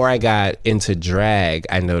then the more I got into drag,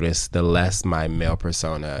 I noticed the less my male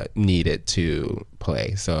persona needed to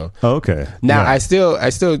play. So okay. now I still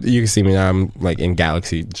you can see me now, I'm like in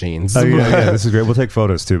galaxy jeans. Oh yeah, this is great. We'll take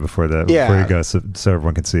photos too before you go, so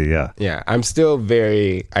everyone can see. Yeah, I'm still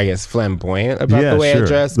very, I guess, flamboyant about the way I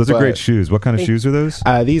dress. Those are great shoes. What kind of shoes are those?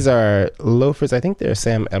 These are loafers. I think they're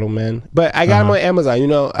Sam Edelman, but I got them on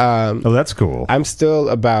Amazon. Oh, that's cool. I'm still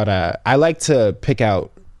about I like to pick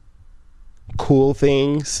out cool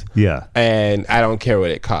things. Yeah. And I don't care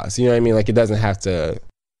what it costs. You know what I mean? Like, it doesn't have to,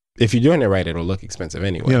 if you're doing it right, it'll look expensive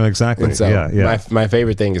anyway. Yeah, exactly. And so my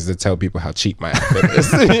favorite thing is to tell people how cheap my outfit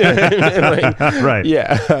is. You know what I mean? Like, right.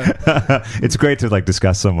 Yeah. It's great to like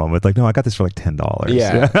discuss someone with like, no, I got this for like $10.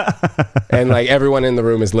 Yeah. And like everyone in the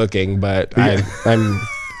room is looking, but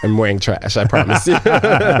I'm wearing trash, I promise you.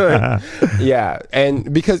 Yeah.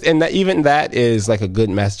 And because, and that, even that is like a good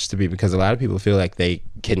message to be, because a lot of people feel like they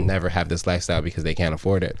can never have this lifestyle because they can't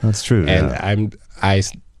afford it. That's true. And I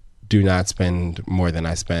do not spend more than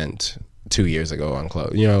I spent 2 years ago on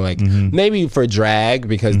clothes. You know, like maybe for drag,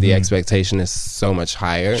 because the expectation is so much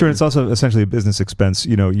higher. Sure, it's also essentially a business expense.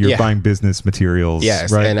 You know, you're buying business materials. Yes,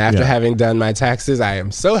 right? And after having done my taxes, I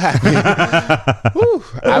am so happy. Whew,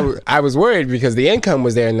 I was worried because the income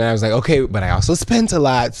was there, and then I was like, okay, but I also spent a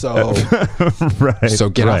lot, so so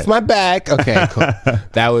get off my back. Okay, cool.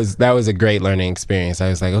 That was a great learning experience. I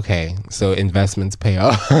was like, okay, so investments pay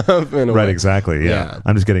off. In a way. Exactly. Yeah,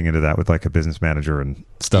 I'm just getting into that with like a business manager and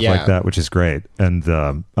stuff like that, which is great. And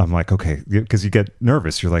I'm like, okay, because you get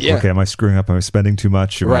nervous. You're like, okay, am I screwing up? Am I spending too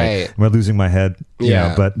much? Am I losing my head? You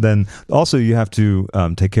know, but then also you have to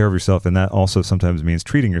take care of yourself, and that also sometimes means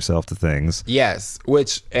treating yourself to things. Yes,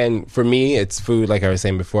 and for me, it's food. Like I was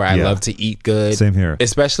saying before, I love to eat good. Same here.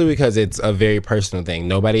 Especially because it's a very personal thing.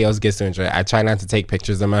 Nobody else gets to enjoy it. I try not to take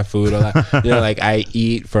pictures of my food a lot. You know, like I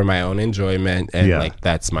eat for my own enjoyment, and like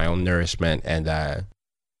that's my own nourishment. And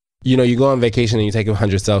you know, you go on vacation and you take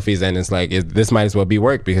 100 selfies, and it's like this might as well be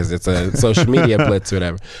work because it's a social media blitz or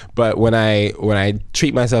whatever. But when I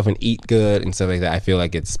treat myself and eat good and stuff like that, I feel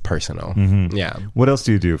like it's personal. Yeah. What else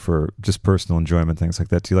do you do for just personal enjoyment, things like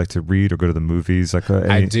that? Do you like to read or go to the movies? Like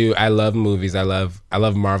I do. I love movies. I love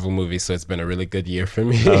Marvel movies. So it's been a really good year for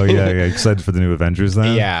me. Oh yeah. Excited for the new Avengers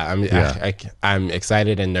then? Yeah. I'm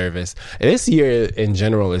excited and nervous. This year in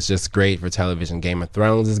general is just great for television. Game of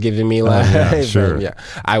Thrones is giving me life. Yeah, sure. Yeah.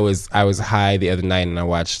 I was high the other night and I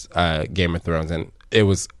watched Game of Thrones, and it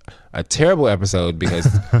was a terrible episode because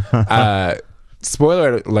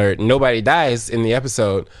spoiler alert, nobody dies in the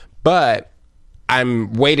episode, but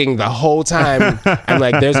I'm waiting the whole time. I'm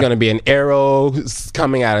like, there's gonna be an arrow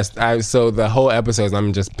coming at us. So the whole episode,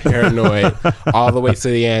 I'm just paranoid all the way to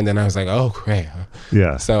the end, and I was like, oh great.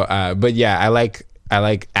 Yeah. So but yeah, I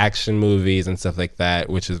like action movies and stuff like that,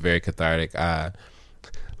 which is very cathartic.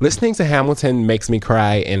 Listening to Hamilton makes me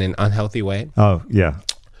cry in an unhealthy way. Oh, yeah.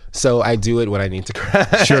 So I do it when I need to cry.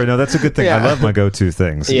 Sure, no, that's a good thing. I love my go-to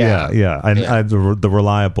things. Yeah. The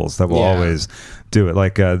reliables that will always do it.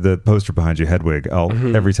 Like the poster behind you, Hedwig.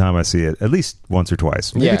 Every time I see it, at least once or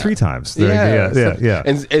twice, maybe 3 times. Yeah.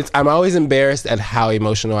 And I'm always embarrassed at how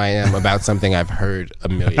emotional I am about something I've heard a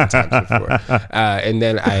million times before. And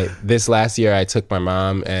then this last year, I took my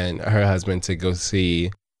mom and her husband to go see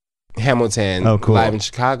Hamilton live in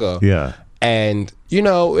Chicago. Yeah. And, you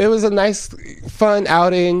know, it was a nice, fun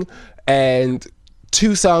outing. And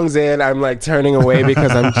 2 songs in, I'm like turning away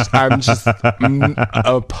because I'm just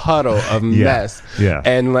a puddle of mess. Yeah.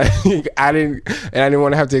 And like I didn't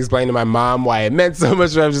want to have to explain to my mom why it meant so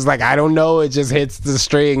much. But I was just like, I don't know. It just hits the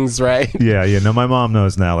strings, right? Yeah. No, my mom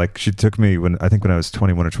knows now. Like she took me when I was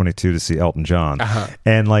 21 or 22 to see Elton John,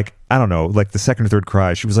 and like I don't know, like the second or third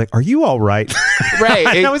cry, she was like, "Are you all right?" Right.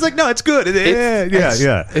 And I was like, "No, it's good."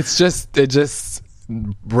 Yeah. It just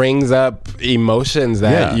brings up emotions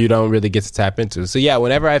that you don't really get to tap into. So yeah,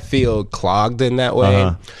 whenever I feel clogged in that way,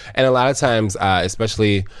 and a lot of times,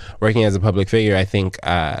 especially working as a public figure, I think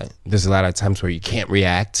there's a lot of times where you can't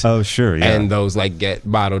react. Oh, sure. Yeah. And those like get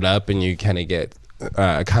bottled up, and you kind of get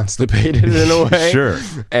constipated in a way. Sure.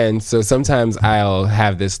 And so sometimes I'll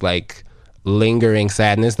have this like lingering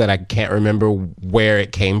sadness that I can't remember where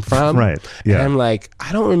it came from. Right. Yeah. And I'm like,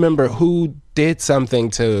 I don't remember who did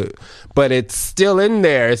something but it's still in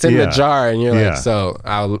there. It's in the jar. And you're like, so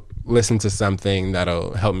I'll listen to something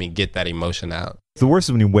that'll help me get that emotion out. The worst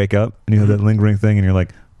is when you wake up and you have that lingering thing and you're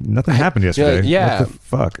like, nothing happened yesterday. Like, what the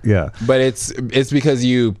fuck? Yeah. But it's because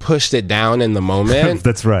you pushed it down in the moment.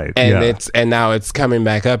 That's right. And now it's coming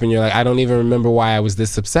back up and you're like, I don't even remember why I was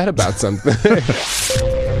this upset about something.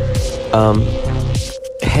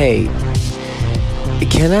 Hey,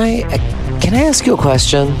 can I ask you a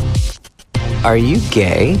question? Are you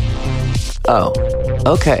gay? Oh,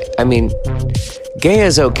 okay. I mean, gay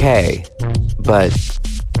is okay, but,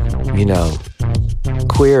 you know,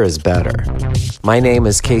 queer is better. My name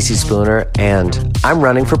is Casey Spooner, and I'm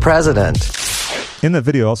running for president. In that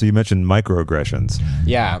video, also, you mentioned microaggressions.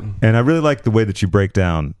 Yeah. And I really like the way that you break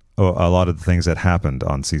down a lot of the things that happened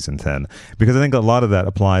on season 10, because I think a lot of that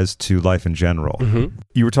applies to life in general. Mm-hmm.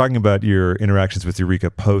 You were talking about your interactions with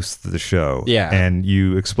Eureka post the show. Yeah. And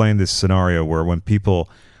you explained this scenario where when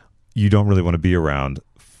people you don't really want to be around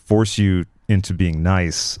force you into being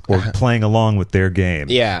nice or playing along with their game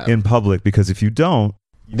in public, because if you don't,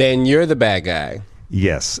 then you're the bad guy.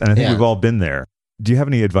 Yes. And I think we've all been there. Do you have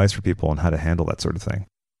any advice for people on how to handle that sort of thing?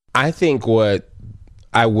 I think what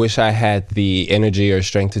I wish I had the energy or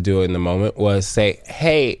strength to do in the moment was say,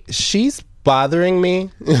 hey, she's bothering me.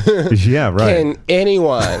 Yeah, right. Can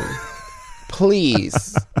anyone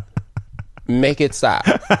please make it stop?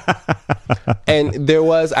 And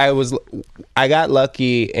I got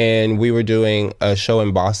lucky, and we were doing a show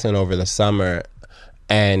in Boston over the summer,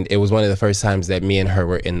 and it was one of the first times that me and her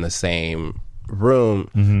were in the same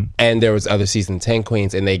room, and there was other season 10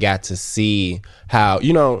 queens, and they got to see how,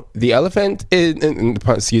 you know, the elephant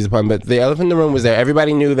excuse the pun, but the elephant in the room was there.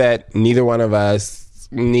 Everybody knew that neither one of us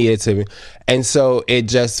needed to, and so it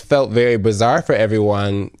just felt very bizarre for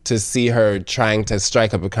everyone to see her trying to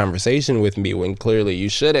strike up a conversation with me when clearly you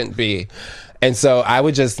shouldn't be. And so I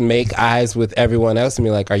would just make eyes with everyone else and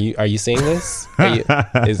be like, are you seeing this?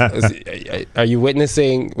 Are you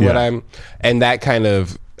witnessing what I'm, and that kind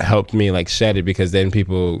of helped me like shed it, because then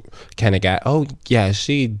people kind of got, oh yeah,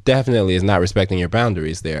 she definitely is not respecting your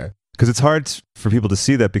boundaries there. Because it's hard for people to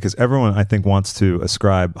see that, because everyone, I think, wants to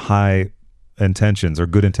ascribe high intentions or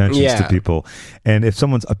good intentions to people, and if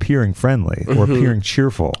someone's appearing friendly or appearing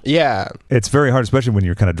cheerful, it's very hard, especially when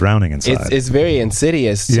you're kind of drowning inside. It's very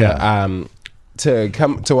insidious to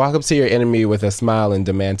walk up to your enemy with a smile and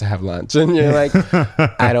demand to have lunch, and you're like,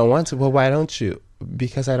 I don't want to. Well, why don't you?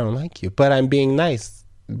 Because I don't like you, but I'm being nice.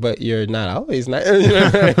 But you're not always nice.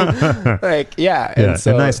 Like, yeah. And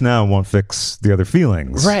so, and nice now won't fix the other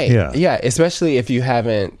feelings. Right. Yeah. Especially if you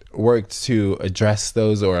haven't worked to address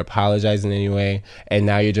those or apologize in any way. And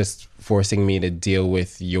now you're just forcing me to deal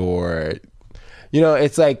with your, you know,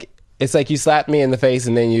 it's like you slapped me in the face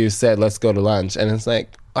and then you said, let's go to lunch. And it's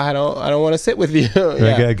like, I don't want to sit with you.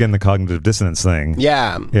 Again, the cognitive dissonance thing.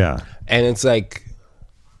 Yeah. Yeah. And it's like,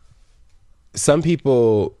 some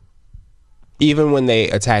people, even when they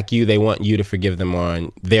attack you, they want you to forgive them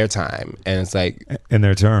on their time, and it's like in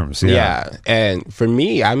their terms. Yeah. And for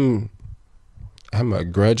me, I'm a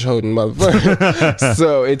grudge holding motherfucker.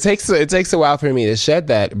 So it takes a while for me to shed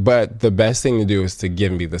that. But the best thing to do is to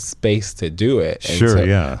give me the space to do it.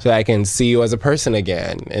 And so I can see you as a person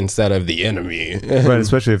again instead of the enemy. Right.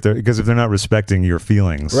 Especially if they're not respecting your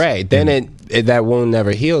feelings. Right. Then that wound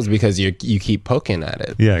never heals because you keep poking at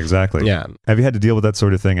it. Yeah. Exactly. Yeah. Have you had to deal with that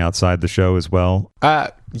sort of thing outside the show as well?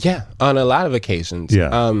 Yeah. On a lot of occasions.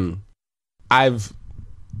 Yeah. I've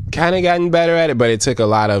kind of gotten better at it, but it took a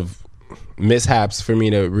lot of mishaps for me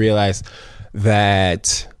to realize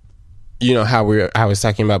that, you know, how I was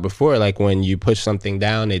talking about before, like when you push something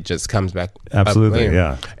down, it just comes back. Absolutely,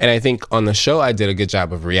 yeah. And I think on the show, I did a good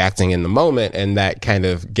job of reacting in the moment, and that kind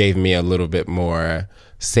of gave me a little bit more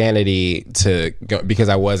sanity to go, because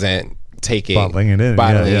I wasn't bottling it in.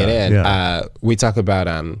 Yeah. We talk about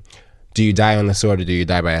do you die on the sword or do you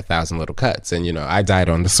die by 1,000 little cuts? And, you know, I died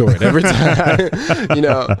on the sword every time. You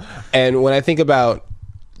know, and when I think about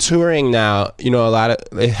touring now, you know,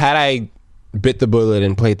 had I bit the bullet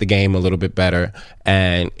and played the game a little bit better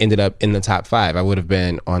and ended up in the top 5, I would have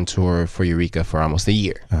been on tour for Eureka for almost a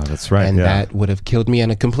year. Oh, that's right. And that would have killed me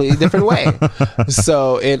in a completely different way.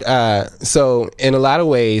 So in a lot of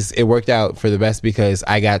ways, it worked out for the best because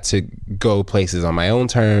I got to go places on my own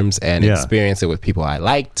terms and experience it with people I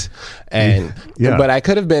liked. And but I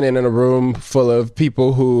could have been in a room full of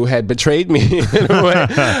people who had betrayed me in a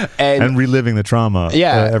way, and reliving the trauma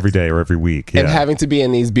every day or every week, and having to be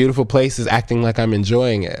in these beautiful places acting like I'm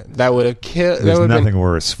enjoying it. That would have killed. There's nothing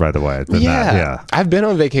worse, by the way, than that. Yeah, I've been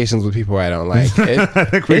on vacations with people I don't like. I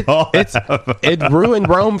think we all have. It ruined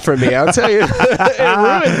Rome for me. I'll tell you, it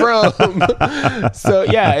ruined Rome. So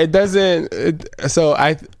yeah, it doesn't. So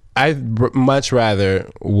I much rather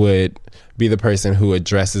would be the person who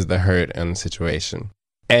addresses the hurt in the situation.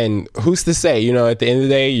 And who's to say, you know, at the end of the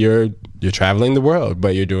day, you're you're traveling the world,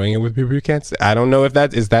 but you're doing it with people you can't see. I don't know if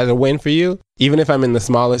is that a win for you? Even if I'm in the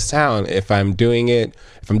smallest town, if I'm doing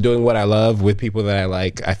what I love with people that I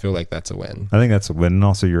like, I feel like that's a win. I think that's a win. And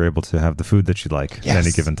also you're able to have the food that you like at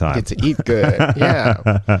any given time. Get to eat good.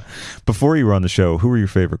 Yeah. Before you were on the show, who were your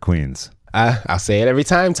favorite queens? I'll say it every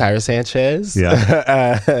time. Tyra Sanchez.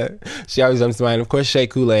 Yeah. She always comes to mind. Of course, Shea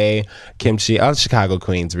Coulee, Kimchi, all the Chicago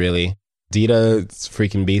queens, really. Dita's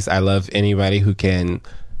freaking beast. I love anybody who can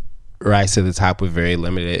rise to the top with very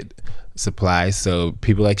limited supplies. So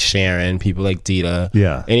people like Sharon, people like Dita.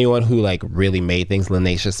 Yeah. Anyone who like really made things.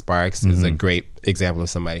 Lanacia Sparks is a great example of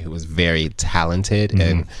somebody who was very talented.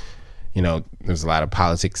 And, you know, there's a lot of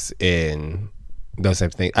politics in those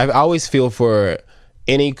types of things. I always feel for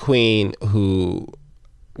any queen who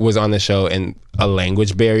was on the show and a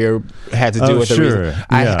language barrier had to do with the reason.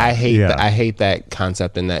 I hate that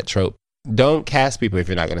concept and that trope. Don't cast people if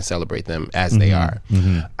you're not going to celebrate them as they are.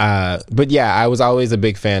 But yeah, I was always a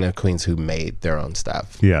big fan of queens who made their own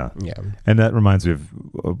stuff. Yeah. And that reminds me of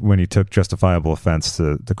when you took justifiable offense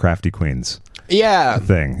to the crafty queens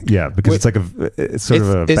thing. Yeah, because it's like it's sort of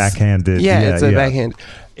a backhanded. Yeah, it's a backhand.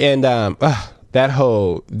 And that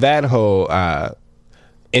whole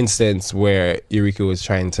instance where Eureka was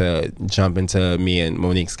trying to jump into me and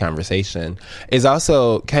Monique's conversation is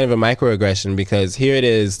also kind of a microaggression, because here it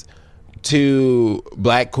is, two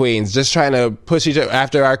black queens just trying to push each other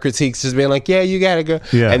after our critiques, just being like, yeah, you gotta go.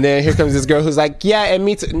 Yeah. And then here comes this girl who's like, yeah, and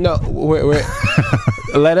me too. No, we're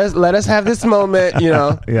let us have this moment, you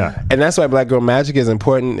know. Yeah. And that's why Black Girl Magic is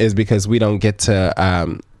important, is because we don't get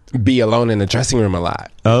to be alone in the dressing room a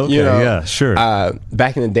lot. Oh, okay. You know? Yeah, sure.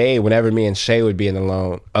 Back in the day, whenever me and Shay would be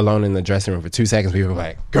alone in the dressing room for 2 seconds, we were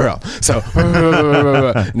like, girl. So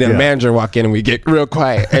then the manager walk in and we get real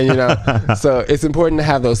quiet. And you know, so it's important to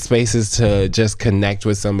have those spaces to just connect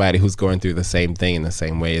with somebody who's going through the same thing in the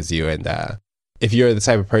same way as you. And if you're the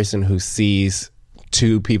type of person who sees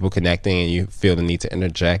two people connecting and you feel the need to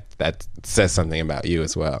interject, that says something about you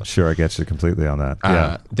as well. Sure, I get you completely on that.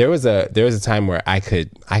 Yeah. There was a time where I could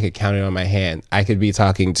count it on my hand. I could be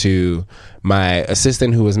talking to my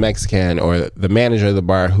assistant who was Mexican, or the manager of the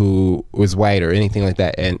bar who was white, or anything like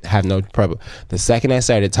that, and have no problem. The second I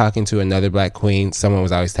started talking to another black queen, someone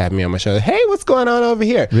was always tapping me on my shoulder. Hey, what's going on over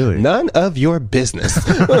here? Really? None of your business.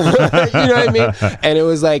 You know what I mean? And it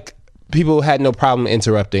was like, people had no problem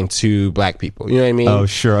interrupting two black people. You know what I mean? Oh,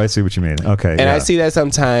 sure. I see what you mean. Okay. And I see that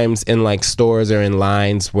sometimes in like stores or in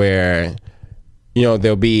lines where, you know,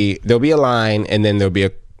 there'll be a line, and then there'll be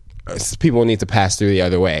people need to pass through the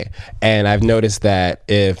other way. And I've noticed that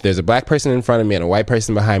if there's a black person in front of me and a white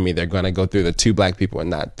person behind me, they're going to go through the two black people and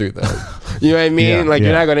not through the, you know what I mean?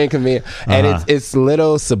 You're not going to inconvenience. And it's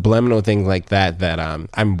little subliminal things like that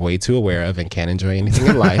I'm way too aware of and can't enjoy anything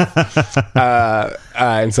in life.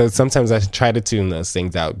 And so sometimes I try to tune those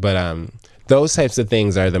things out. But those types of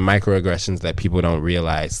things are the microaggressions that people don't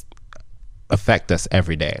realize affect us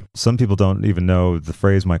every day. Some people don't even know the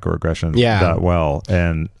phrase microaggression that well,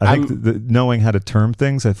 and I think knowing how to term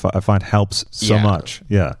things I find helps so much.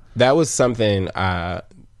 Yeah, that was something that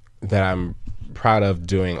I'm proud of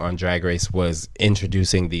doing on Drag Race, was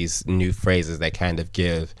introducing these new phrases that kind of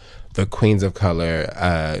give the queens of color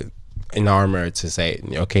an armor to say,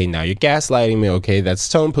 okay, now you're gaslighting me. Okay, that's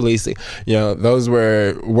tone policing. You know, those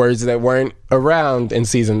were words that weren't around in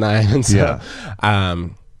season 9, and so.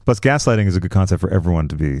 Plus, gaslighting is a good concept for everyone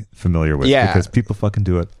to be familiar with, because people fucking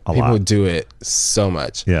do it a lot. People do it so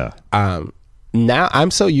much. Yeah. Now I'm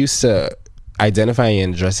so used to identifying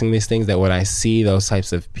and addressing these things that when I see those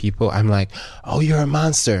types of people, I'm like, oh, you're a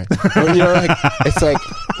monster. Or, you know, like, it's like,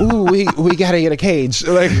 ooh, we gotta get a cage.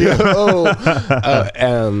 Like,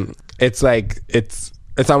 it's like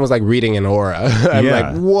it's almost like reading an aura. I'm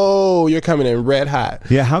like, whoa, you're coming in red hot.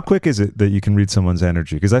 Yeah, how quick is it that you can read someone's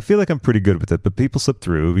energy? Because I feel like I'm pretty good with it, but people slip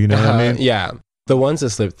through, you know what I mean? Yeah. The ones that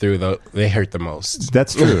slip through, though, they hurt the most.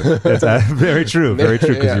 That's true. That's very true. Very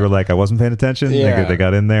true. Because you were like, I wasn't paying attention. Yeah. They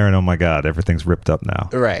got in there, and oh my God, everything's ripped up now.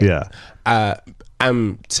 Right. Yeah.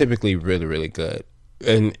 I'm typically really, really good.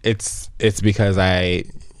 And it's because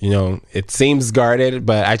it seems guarded,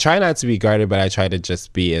 but I try not to be guarded, but I try to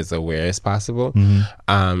just be as aware as possible.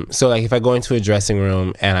 Mm-hmm. So like if I go into a dressing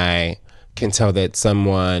room and I can tell that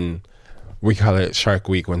someone, we call it Shark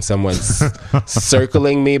Week, when someone's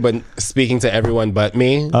circling me but speaking to everyone but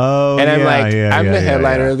me. Oh, and I'm I'm the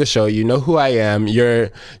headliner of the show. You know who I am.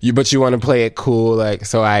 But you want to play it cool. Like,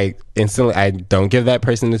 so I don't give that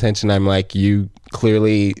person attention. I'm like, you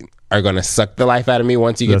clearly are going to suck the life out of me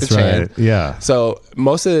once you get the chance. Right. Yeah. So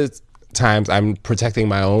most of times I'm protecting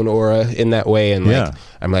my own aura in that way, and like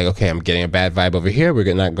I'm like, okay, I'm getting a bad vibe over here.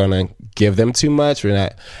 We're not gonna give them too much. We're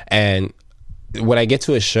not. And when I get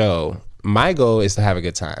to a show, my goal is to have a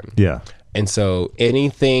good time. Yeah. And so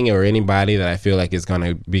anything or anybody that I feel like is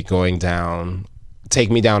gonna be take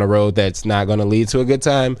me down a road that's not gonna lead to a good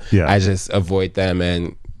time, I just avoid them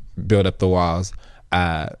and build up the walls.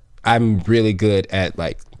 I'm really good at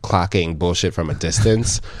like clocking bullshit from a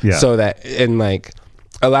distance. So that, and like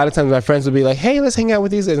a lot of times my friends will be like, hey, let's hang out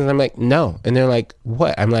with these guys, and I'm like, no. And they're like,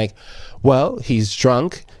 what? I'm like, well, he's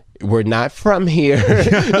drunk, we're not from here.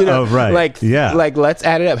 You know, like let's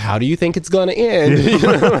add it up. How do you think it's gonna end? You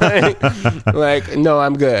know, like no,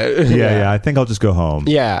 I'm good. I think I'll just go home.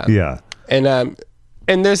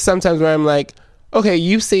 And there's sometimes where I'm like, okay,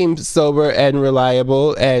 you seem sober and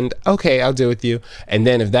reliable, and okay, I'll deal with you. And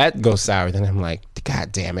then if that goes sour, then I'm like,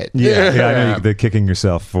 God damn it. I know the kicking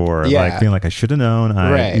yourself for like being like, I should have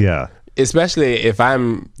known. Especially if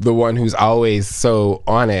I'm the one who's always so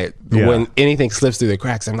on it. When anything slips through the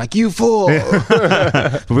cracks, I'm like, you fool.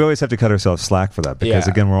 But we always have to cut ourselves slack for that because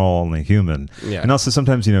again, we're all only human. And also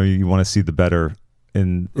sometimes, you know, you want to see the better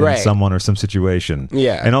in someone or some situation.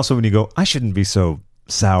 And also when you go, I shouldn't be so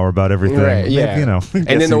sour about everything, you know.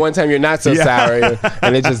 And then the one time you're not so sour,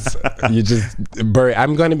 and you just bury.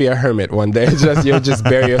 I'm going to be a hermit one day. You'll just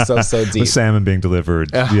bury yourself so deep. The salmon being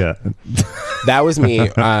delivered. That was me.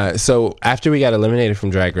 So after we got eliminated from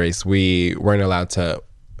Drag Race, we weren't allowed to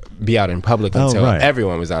be out in public until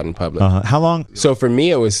everyone was out in public. How long? So for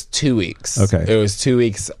me, it was 2 weeks. Okay. It was 2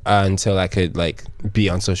 weeks until I could like be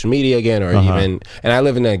on social media again, or even, and I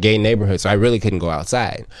live in a gay neighborhood, so I really couldn't go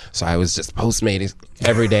outside. So I was just Postmates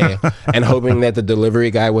every day and hoping that the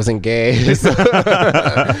delivery guy wasn't gay. So,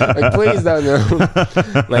 like, please don't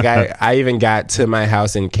know. Like I even got to my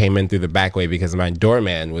house and came in through the back way because my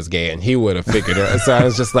doorman was gay and he would have figured it out. So I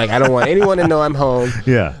was just like, I don't want anyone to know I'm home.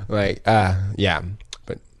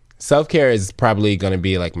 But self-care is probably going to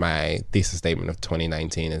be like my thesis statement of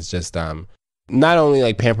 2019. It's just not only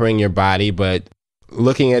like pampering your body, but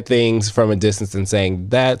looking at things from a distance and saying,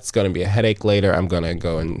 that's going to be a headache later. I'm going to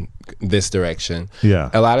go in this direction.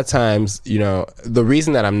 A lot of times, you know, the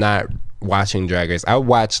reason that I'm not watching Drag Race, I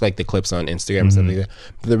watch like the clips on Instagram and stuff like that.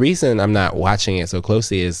 But the reason I'm not watching it so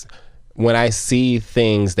closely is when I see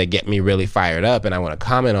things that get me really fired up and I want to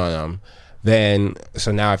comment on them, then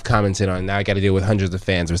so now I've commented on it. Now I got to deal with hundreds of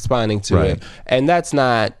fans responding to it, and that's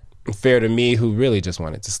not fair to me, who really just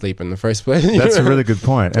wanted to sleep in the first place. That's a really good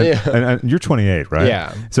point. And you're 28, right?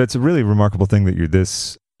 Yeah. So it's a really remarkable thing that you're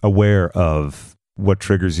this aware of what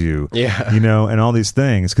triggers you, yeah, you know, and all these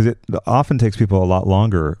things, because it often takes people a lot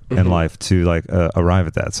longer in life to like arrive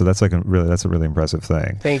at that. So that's like that's a really impressive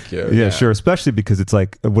thing. Thank you. Yeah, sure. Especially because it's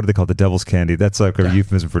like, what do they call it? The devil's candy. That's like a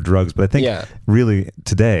euphemism for drugs. But I think really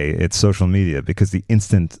today it's social media, because the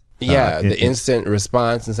instant, the instant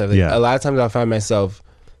response and stuff. Like, a lot of times I'll find myself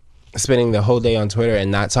spending the whole day on Twitter and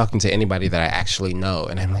not talking to anybody that I actually know,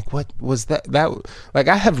 and I'm like, what was that like,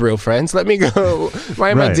 I have real friends, let me go.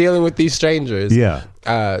 Why am I dealing with these strangers?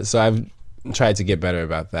 So I've tried to get better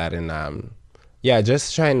about that, and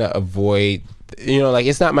just trying to avoid, you know, like,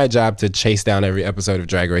 it's not my job to chase down every episode of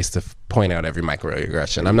Drag Race to point out every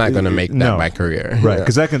microaggression. I'm not going to make that my career, right?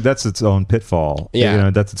 Because that's its own pitfall. You know,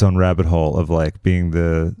 that's its own rabbit hole of like being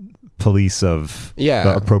the police of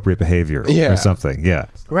the appropriate behavior or something.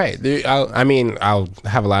 Right. I'll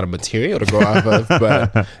have a lot of material to go off of,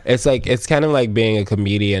 but it's like, it's kind of like being a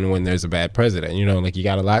comedian when there's a bad president, you know, like you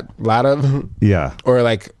got a lot of or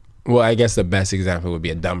like, well, I guess the best example would be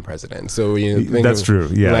a dumb president. So that's true.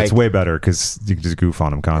 Yeah, like, it's way better because you can just goof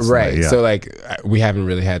on him constantly. Right. Yeah. So like, we haven't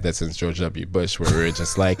really had that since George W. Bush, where we were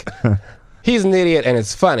just like, he's an idiot and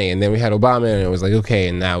it's funny. And then we had Obama and it was like, okay,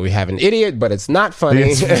 and now we have an idiot, but it's not funny.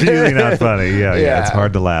 It's really not funny. Yeah. It's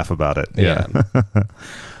hard to laugh about it. Yeah.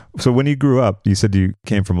 So when you grew up, you said you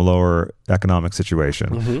came from a lower economic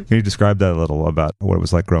situation. Can you describe that a little, about what it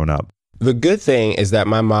was like growing up? The good thing is that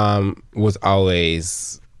my mom was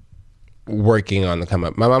always working on the come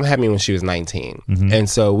up. My mom had me when she was 19. And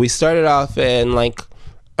so we started off in like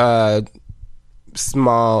a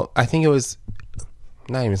small, I think it was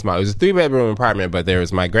not even small, it was a 3-bedroom apartment, but there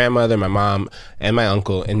was my grandmother, my mom, and my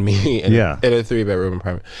uncle and me in a 3-bedroom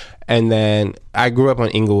apartment. And then I grew up on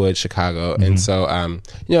Inglewood, Chicago, and so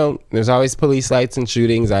you know, there's always police lights and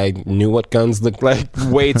shootings. I knew what guns looked like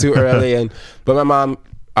way too early, but my mom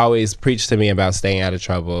always preached to me about staying out of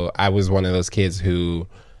trouble. I was one of those kids who,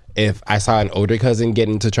 if I saw an older cousin get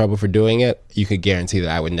into trouble for doing it, you could guarantee that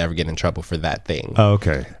I would never get in trouble for that thing. Oh,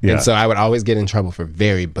 okay. Yeah. And so I would always get in trouble for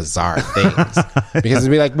very bizarre things because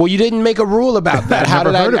it'd be like, well, you didn't make a rule about that. How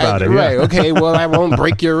did I heard about it? Right. Yeah. Okay. Well, I won't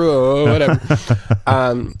break your rule or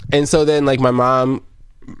whatever. And so then like my mom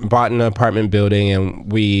bought an apartment building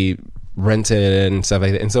and we rented it and stuff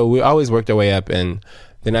like that. And so we always worked our way up. And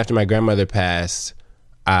then after my grandmother passed,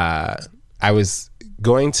 I was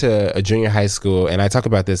going to a junior high school, and I talk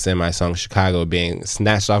about this in my song Chicago, being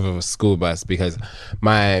snatched off of a school bus because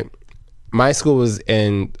my school was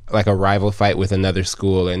in like a rival fight with another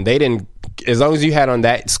school, and they didn't, as long as you had on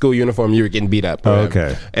that school uniform, you were getting beat up.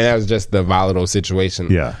 Okay. And that was just the volatile situation.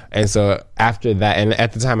 Yeah. And so after that, and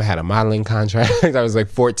at the time I had a modeling contract, I was like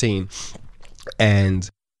 14, and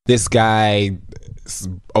this guy's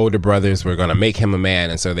older brothers were going to make him a man,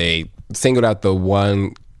 and so they singled out the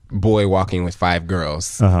one boy walking with 5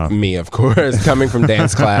 girls, me of course, coming from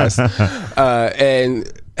dance class,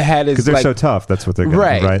 and had his, because they're like, so tough. That's what they're gonna,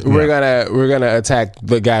 right. We're gonna attack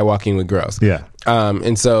the guy walking with girls. Yeah.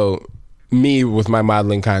 And so me with my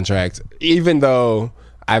modeling contract, even though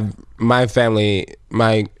my family,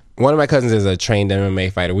 one of my cousins is a trained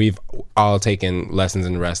MMA fighter. We've all taken lessons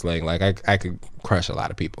in wrestling. Like I could crush a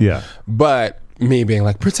lot of people. Yeah. But me being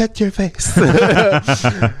like, protect your face. You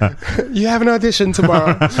have an audition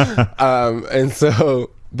tomorrow. And so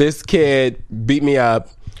this kid beat me up,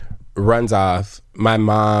 runs off. My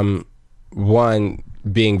mom, one,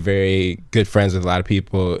 being very good friends with a lot of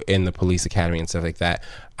people in the police academy and stuff like that,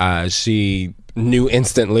 she knew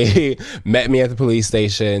instantly, met me at the police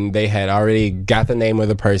station. They had already got the name of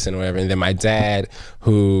the person or whatever. And then my dad,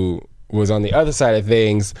 who was on the other side of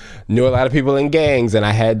things, knew a lot of people in gangs, and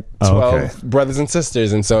I had 12 brothers and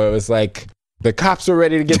sisters. And so it was like the cops were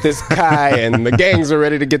ready to get this guy and the gangs were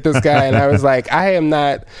ready to get this guy. And I was like, I am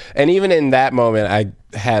not. And even in that moment,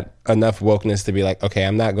 I had enough wokeness to be like, okay,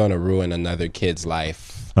 I'm not going to ruin another kid's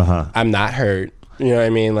life. I'm not hurt. You know what I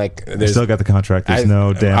mean? Like, there's still got the contract. There's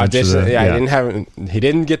no damage. I didn't have. He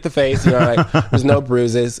didn't get the face. You know, like there's no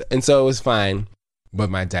bruises, and so it was fine.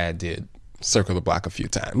 But my dad did circle the block a few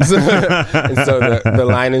times. And so the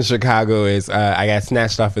line in Chicago is, I got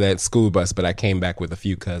snatched off of that school bus, but I came back with a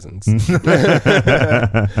few cousins. So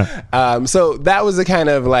that was the kind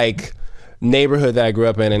of like neighborhood that I grew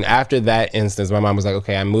up in. And after that instance, my mom was like,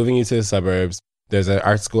 okay, I'm moving you to the suburbs. There's an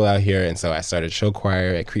art school out here. And so I started show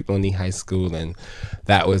choir at Creek-Monee High School, and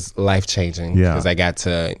that was life-changing because I got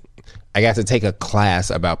to take a class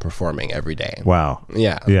about performing every day. Wow.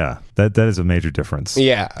 Yeah. Yeah. That is a major difference.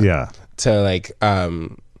 Yeah. Yeah. To like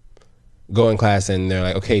go in class, and they're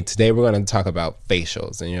like, okay, today we're going to talk about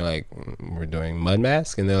facials. And you're like, we're doing mud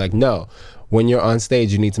mask? And they're like, no. When you're on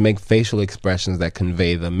stage, you need to make facial expressions that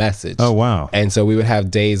convey the message. Oh, wow. And so we would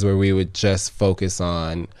have days where we would just focus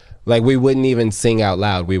on, like, we wouldn't even sing out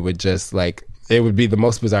loud. We would just like, it would be the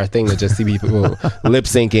most bizarre thing to just see people lip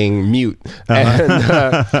syncing mute. And,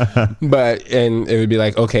 and it would be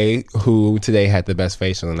like, okay, who today had the best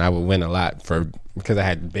facial? And I would win a lot because I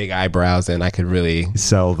had big eyebrows and I could really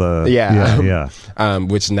sell the,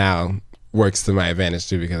 which now works to my advantage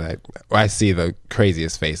too, because I see the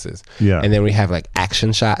craziest faces. Yeah. And then we have like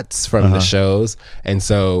action shots from the shows. And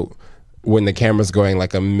so when the camera's going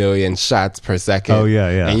like 1 million shots per second. Oh,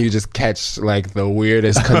 yeah. And you just catch like the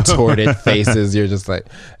weirdest contorted faces. You're just like,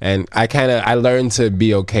 and I learned to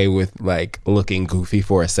be okay with like looking goofy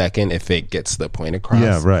for a second if it gets the point across.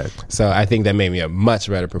 Yeah, right. So I think that made me a much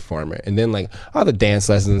better performer. And then like all the dance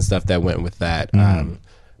lessons and stuff that went with that.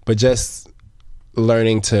 But just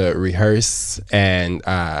learning to rehearse and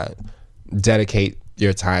dedicate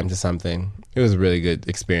your time to something. It was a really good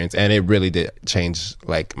experience, and it really did change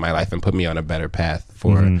like my life and put me on a better path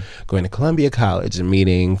for going to Columbia College and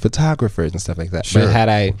meeting photographers and stuff like that. Sure. But had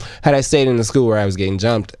I stayed in the school where I was getting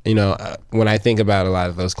jumped, you know, when I think about a lot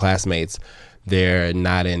of those classmates, they're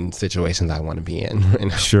not in situations I want to be in. You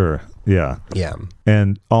know? Sure. Yeah. Yeah.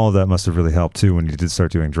 And all of that must have really helped too when you did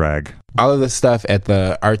start doing drag. All of the stuff at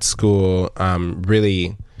the art school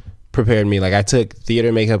really prepared me. Like I took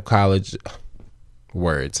theater makeup college.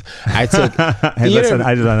 Words. I took hey, listen,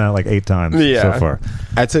 I did that like 8 times so far.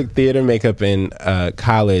 I took theater makeup in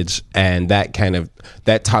college, and that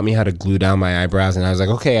taught me how to glue down my eyebrows. And I was like,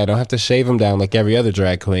 okay, I don't have to shave them down like every other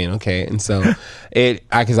drag queen. Okay, and so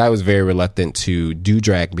because I was very reluctant to do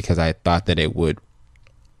drag because I thought that it would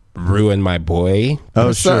ruin my boy.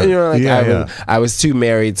 Oh, so, sure. You know, like Yeah, I was too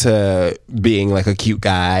married to being like a cute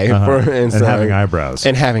guy and having eyebrows.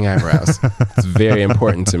 And having eyebrows. It's very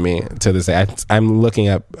important to me to this day. I'm looking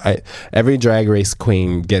up. Every Drag Race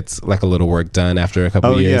queen gets like a little work done after a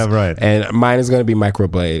couple of years. Yeah, right. And mine is going to be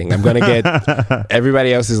microblading. I'm going to get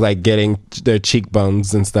everybody else is like getting their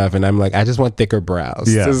cheekbones and stuff, and I'm like, I just want thicker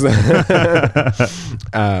brows. Yeah.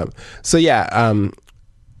 So yeah.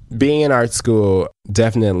 Being in art school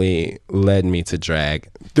definitely led me to drag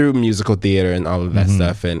through musical theater and all of that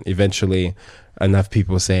stuff. And eventually enough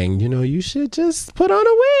people saying, you know, you should just put on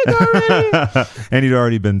a wig already. And you'd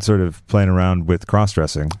already been sort of playing around with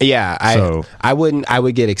cross-dressing. Yeah. I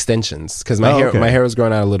would get extensions because my hair was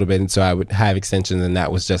growing out a little bit. And so I would have extensions, and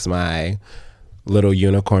that was just my little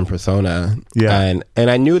unicorn persona. Yeah. And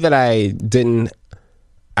I knew that I didn't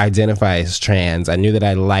identify as trans. I knew that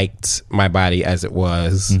I liked my body as it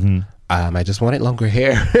was. I just wanted longer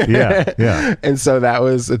hair. Yeah. And so that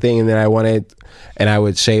was the thing. And then I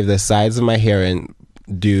would shave the sides of my hair and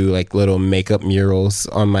do like little makeup murals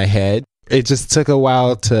on my head. It just took a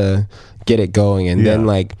while to get it going. And then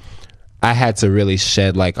like I had to really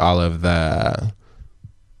shed like all of the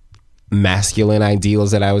masculine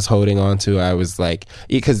ideals that I was holding on to. I was like,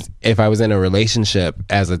 because if I was in a relationship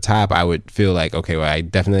as a top, I would feel like, okay, well, I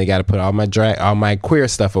definitely got to put all my queer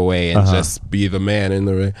stuff away and just be the man in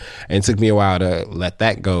the. And it took me a while to let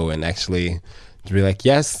that go and actually to be like,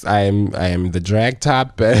 yes, I am the drag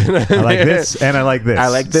top. And I like this and I like this. I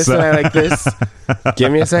like this and I like this.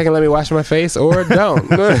 Give me a second, let me wash my face, or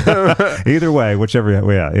don't. Either way, whichever.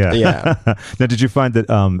 Yeah. Now, did you find that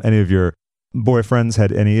any of your boyfriends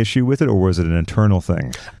had any issue with it, or was it an internal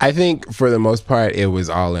thing? I think for the most part it was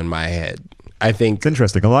all in my head. I think it's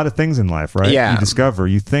interesting. A lot of things in life, right? Yeah.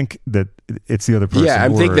 You think that it's the other person. Yeah, I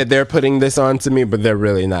think that they're putting this on to me, but they're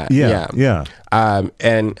really not. Yeah.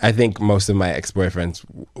 And I think most of my ex-boyfriends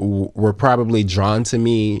were probably drawn to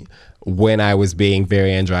me when I was being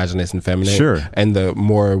very androgynous and feminine. Sure. And the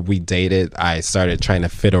more we dated, I started trying to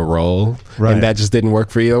fit a role. Right. And that just didn't work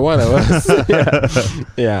for either one of us.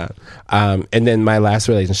 Yeah. And then my last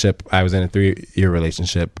relationship, I was in a 3-year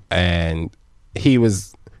relationship, and he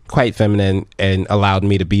was quite feminine and allowed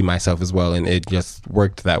me to be myself as well. And it just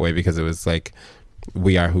worked that way because it was like,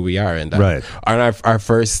 we are who we are. And right. On our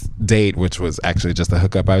first date, which was actually just a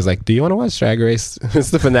hookup, I was like, do you want to watch Drag Race?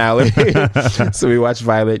 It's the finale. So we watched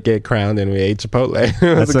Violet get crowned and we ate Chipotle.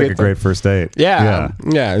 That's like a great first date. Yeah.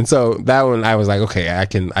 And so that one, I was like, okay, I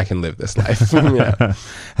can live this life. Yeah.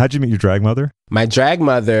 How'd you meet your drag mother? My drag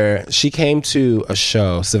mother, she came to a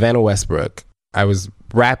show, Savannah Westbrook. I was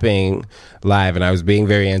rapping live and I was being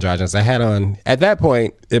very androgynous. I had on, at that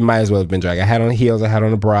point, it might as well have been drag. I had on heels, I had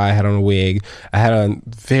on a bra, I had on a wig, I had on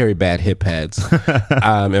very bad hip pads,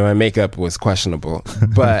 and my makeup was questionable.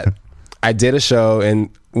 But I did a show, and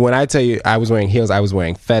when I tell you I was wearing heels, I was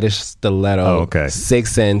wearing fetish stiletto,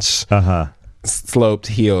 6-inch sloped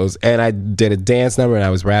heels, and I did a dance number and I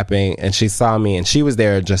was rapping, and she saw me and she was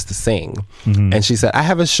there just to sing. And she said, I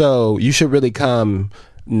have a show, you should really come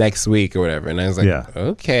next week or whatever. And I was like,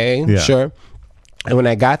 okay, sure. And when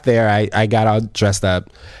I got there, I got all dressed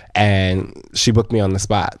up, and she booked me on the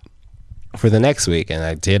spot for the next week, and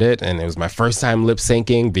I did it, and it was my first time lip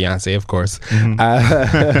syncing, Beyonce, of course.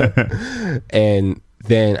 And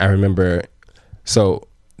then I remember, so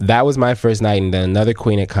that was my first night, and then another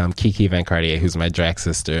queen had come, Kiki Van Cartier, who's my drag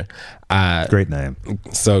sister. Great name.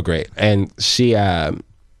 So great. And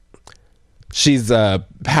she's a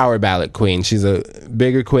power ballad queen. She's a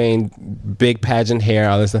bigger queen, big pageant hair,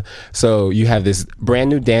 all this stuff. So you have this brand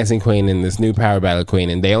new dancing queen and this new power ballad queen,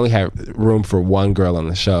 and they only have room for one girl on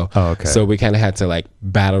the show. Oh, okay. So we kind of had to like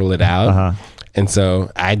battle it out. And so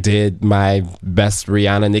I did my best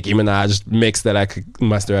Rihanna, Nicki Minaj mix that I could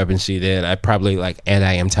muster up, and she did. I probably like And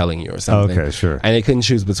I Am Telling You or something. Okay, sure. And they couldn't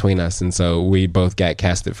choose between us, and so we both got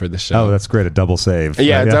casted for the show. Oh, that's great. A double save.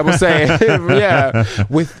 Yeah, double save. Yeah,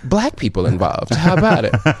 with black people involved. How about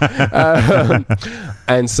it?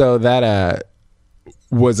 And so that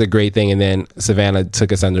was a great thing. And then Savannah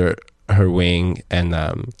took us under her wing, and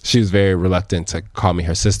she was very reluctant to call me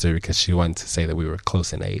her sister because she wanted to say that we were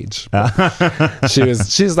close in age. She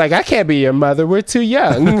was like, I can't be your mother, we're too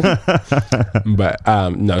young. But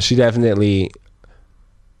no, she definitely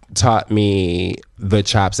taught me the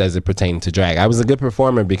chops as it pertained to drag. I was a good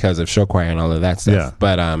performer because of show choir and all of that stuff.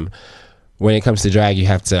 But when it comes to drag, you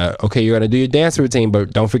have to, okay, you're gonna do your dance routine,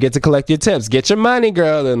 but don't forget to collect your tips, get your money,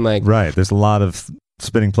 girl. And like, right, there's a lot of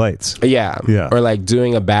spinning plates. Yeah. Or like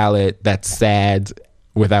doing a ballad that's sad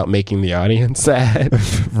without making the audience sad.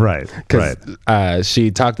 Right. Because she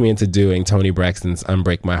talked me into doing Toni Braxton's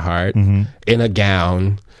Unbreak My Heart in a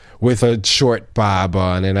gown with a short bob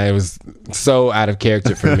on, and I was so out of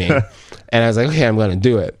character for me. And I was like, okay, I'm going to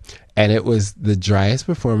do it. And it was the driest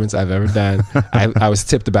performance I've ever done. I was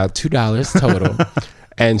tipped about $2 total.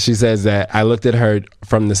 And she says that I looked at her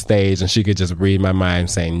from the stage and she could just read my mind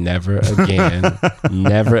saying, never again,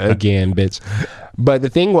 never again, bitch. But the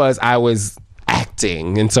thing was, I was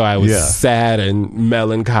acting, and so I was sad and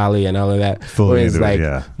melancholy and all of that. Fully into like, it,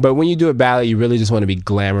 yeah. But when you do a ballad, you really just want to be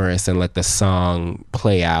glamorous and let the song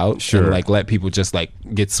play out. Sure. And like let people just like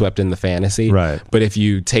get swept in the fantasy. Right. But if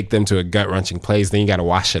you take them to a gut-wrenching place, then you got to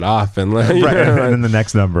wash it off and like, Right. And then the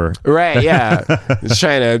next number. right, yeah. It's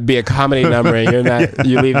trying to be a comedy number and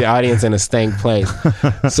you leave the audience in a stank place.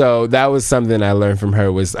 So that was something I learned from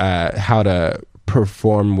her, was how to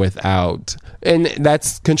perform without, and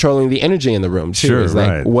that's controlling the energy in the room too. Sure, is like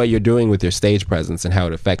right. what you're doing with your stage presence and how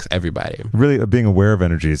it affects everybody. Really, being aware of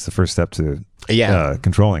energy is the first step to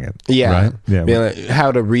controlling it. Yeah, right? Yeah. Being like,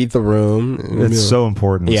 how to read the room. It's so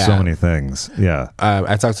important with Yeah. so many things. Yeah.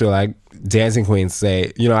 I talked to like dancing queens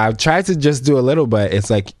say, I've tried to just do a little, but it's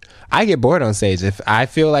like I get bored on stage. If I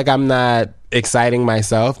feel like I'm not exciting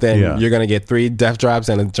myself, then you're gonna get 3 death drops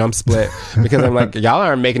and a jump split because I'm like, y'all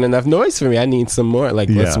aren't making enough noise for me. I need some more. Like,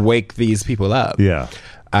 let's wake these people up. Yeah.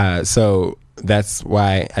 So that's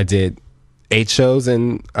why I did 8 shows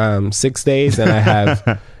in 6 days, and I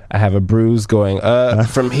have a bruise going up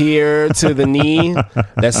from here to the knee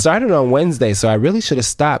that started on Wednesday. So I really should have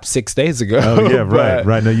stopped 6 days ago. Oh yeah,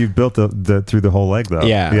 right. No, you've built the through the whole leg though.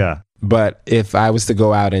 Yeah. Yeah. But if I was to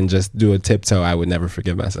go out and just do a tiptoe, I would never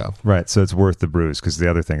forgive myself. Right. So it's worth the bruise because the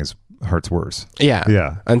other thing hurts worse. Yeah.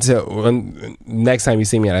 Yeah. Until next time you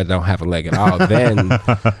see me and I don't have a leg at all, then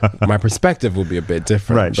my perspective will be a bit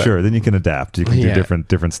different. Right. But Sure. Then you can adapt. You can do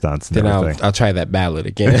different stunts. And then everything. I'll try that ballad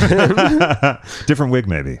again. Different wig,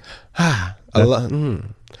 maybe.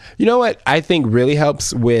 You know what I think really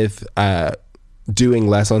helps with doing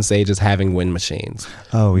less on stage is having wind machines.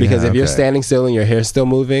 Oh, yeah. Because if you're okay. standing still and your hair's still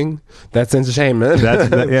moving, that's entertainment.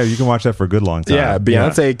 Yeah, you can watch that for a good long time. Yeah,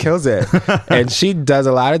 Beyonce kills it. And she does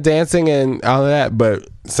a lot of dancing and all of that, but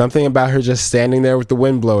something about her just standing there with the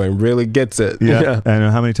wind blowing really gets it. Yeah.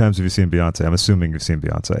 And how many times have you seen Beyonce? I'm assuming you've seen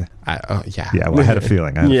Beyonce. Yeah. Yeah, well, I had a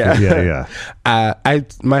feeling. Yeah.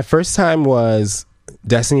 My first time was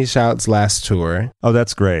Destiny's Child's last tour. Oh,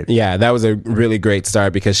 that's great. Yeah, that was a really great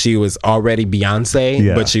start because she was already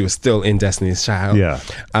Beyonce, but she was still in Destiny's Child. Yeah.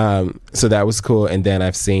 So that was cool. And then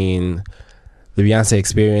I've seen the Beyonce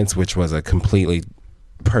Experience, which was a completely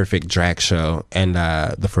perfect drag show, and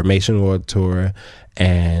the Formation World Tour.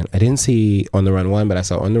 And I didn't see On the Run 1, but I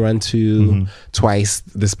saw On the Run 2 twice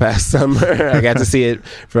this past summer. I got to see it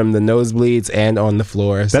from the nosebleeds and on the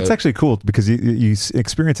floor. That's actually cool because you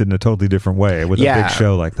experience it in a totally different way with a big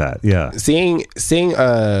show like that. Yeah. Seeing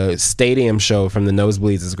a stadium show from the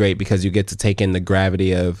nosebleeds is great because you get to take in the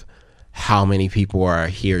gravity of how many people are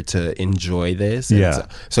here to enjoy this. And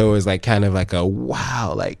so it was like kind of like a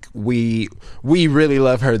wow, like we really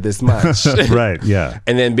love her this much. Right. Yeah.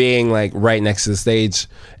 And then being like right next to the stage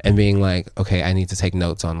and being like, okay, I need to take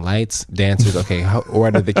notes on lights, dancers. Okay,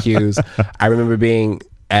 what are the cues? I remember being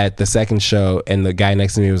at the second show and the guy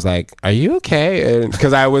next to me was like, are you okay?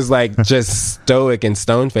 Because I was like just stoic and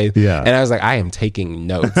stone-faced. Yeah. And I was like, I am taking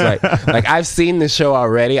notes. Like I've seen this show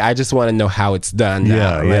already. I just want to know how it's done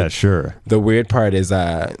now. Yeah, sure. The weird part is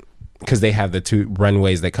because they have the 2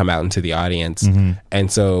 runways that come out into the audience. And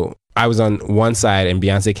so I was on one side and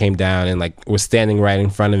Beyonce came down and like was standing right in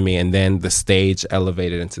front of me, and then the stage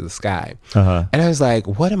elevated into the sky. And I was like,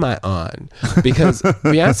 what am I on? Because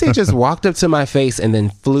Beyonce just walked up to my face and then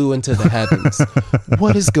flew into the heavens.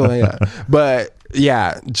 What is going on? But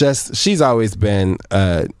yeah, she's always been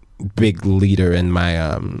a big leader in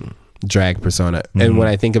my drag persona. And when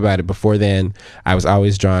I think about it, before then, I was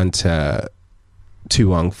always drawn to Tu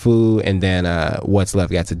Wong Fu, and then What's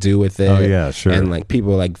Love Got to Do with It. Oh yeah, sure. And like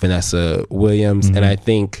people like Vanessa Williams. And I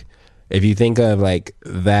think if you think of like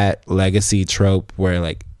that legacy trope where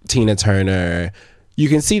like Tina Turner, you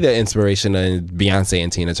can see the inspiration in Beyonce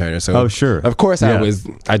and Tina Turner. So sure. Of course I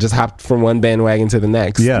just hopped from one bandwagon to the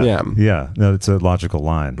next. Yeah. No, it's a logical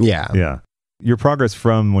line. Yeah. Your progress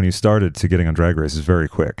from when you started to getting on Drag Race is very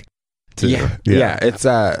quick. Yeah. It's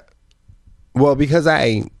well, because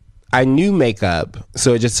I knew makeup,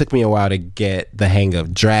 so it just took me a while to get the hang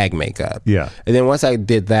of drag makeup. Yeah. And then once I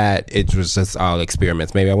did that, it was just all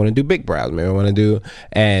experiments. Maybe I want to do big brows. Maybe I want to do...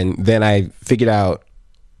 And then I figured out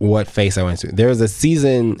what face I wanted to. There was a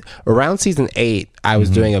season... Around season 8, I was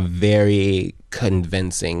doing a very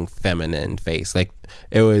convincing feminine face. Like,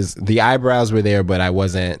 it was... The eyebrows were there, but it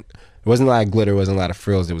wasn't a lot of glitter. It wasn't a lot of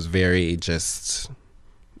frills. It was very just...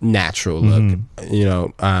 natural look, you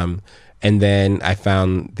know. And then I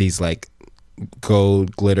found these like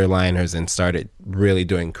gold glitter liners and started really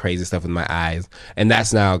doing crazy stuff with my eyes, and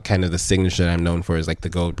that's now kind of the signature that I'm known for, is like the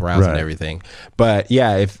gold brows and everything. But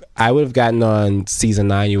yeah, if I would have gotten on season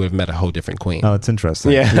 9, you would have met a whole different queen. Oh, it's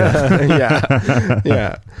interesting. Yeah.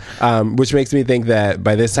 Which makes me think that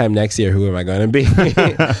by this time next year, who am I going to be?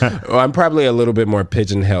 Well, I'm probably a little bit more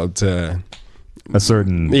pigeonholed to a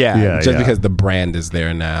certain because the brand is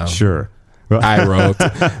there now. Sure. I wrote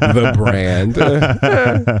the brand.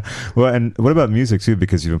 Well, and what about music too?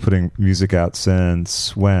 Because you've been putting music out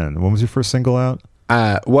since when? When was your first single out?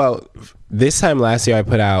 Well, this time last year I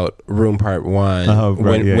put out Room Part 1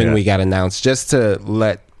 when we got announced, just to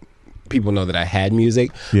let people know that I had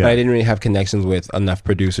music, but I didn't really have connections with enough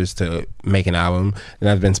producers to make an album. And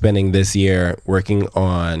I've been spending this year working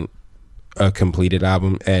on a completed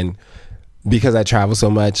album, and because I travel so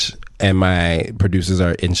much and my producers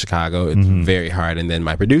are in Chicago, it's very hard. And then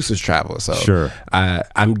my producers travel. So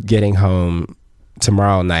I'm getting home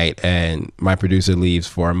tomorrow night and my producer leaves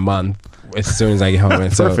for a month as soon as I get home.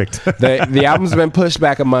 And so Perfect. the album's been pushed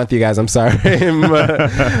back a month, you guys. I'm sorry.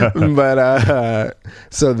 but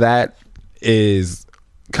so that is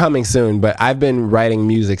coming soon. But I've been writing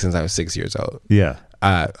music since I was 6 years old. Yeah.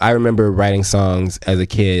 I remember writing songs as a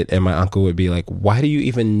kid, and my uncle would be like, "Why do you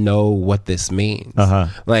even know what this means?"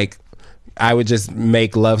 Like, I would just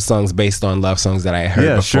make love songs based on love songs that I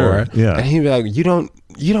heard before, and he'd be like, "You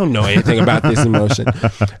don't know anything about this emotion."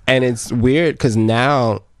 And it's weird because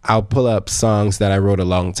now I'll pull up songs that I wrote a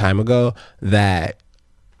long time ago that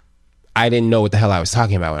I didn't know what the hell I was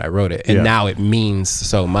talking about when I wrote it, and now it means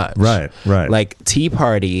so much. Right. Like Tea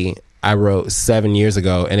Party, I wrote 7 years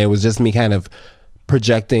ago, and it was just me kind of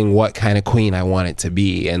projecting what kind of queen I wanted to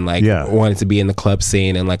be, and like wanted to be in the club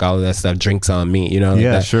scene and like all of that stuff. Drinks on me, you know?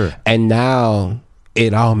 Like sure. And now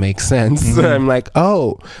it all makes sense. I'm like,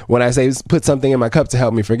 oh, when I say put something in my cup to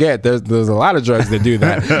help me forget, there's a lot of drugs that do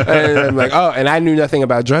that. And I'm like, oh, and I knew nothing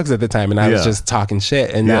about drugs at the time, and I was just talking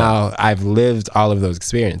shit. And now I've lived all of those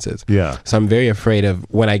experiences. So I'm very afraid of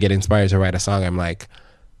when I get inspired to write a song, I'm like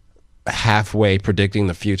halfway predicting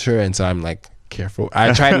the future, and so I'm like, careful.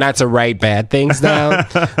 I try not to write bad things down.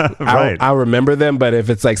 I'll remember them, but if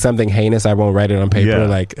it's like something heinous, I won't write it on paper.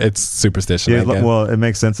 Like, it's superstition. Well, it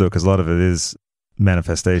makes sense though, because a lot of it is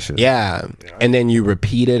manifestation. And then you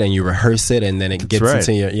repeat it and you rehearse it, and then it gets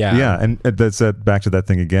into your and that's back to that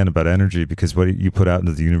thing again about energy, because what you put out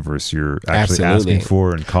into the universe, you're actually asking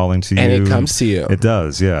for and calling to you, and it comes to you. It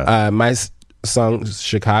does. My song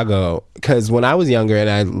Chicago, because when I was younger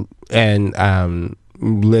and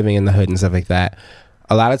living in the hood and stuff like that,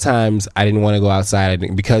 a lot of times I didn't want to go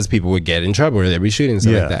outside because people would get in trouble or they'd be shooting and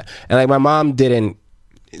stuff like that. And like, my mom she didn't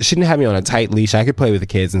have me on a tight leash. I could play with the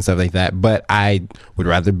kids and stuff like that, but I would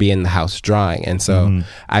rather be in the house drawing. And so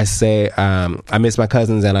I say, I miss my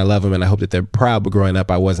cousins and I love them and I hope that they're proud, but growing up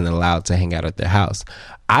I wasn't allowed to hang out at their house.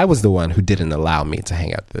 I was the one who didn't allow me to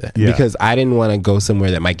hang out there because I didn't want to go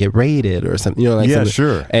somewhere that might get raided or something, you know, like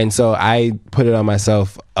something. And so I put it on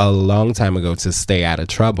myself a long time ago to stay out of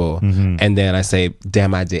trouble. And then I say,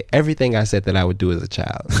 damn, I did everything I said that I would do as a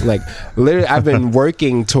child. Like, literally, I've been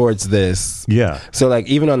working towards this. So like,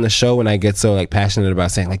 even on the show, when I get so like passionate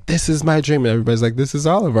about saying like, this is my dream, and everybody's like, this is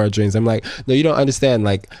all of our dreams, I'm like, no, you don't understand.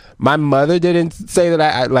 Like, my mother didn't say that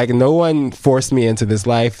I like, no one forced me into this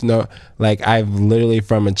life. No, like, I've literally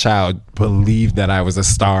from a child believed that I was a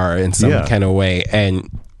star in some kind of way and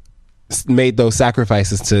made those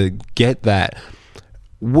sacrifices to get that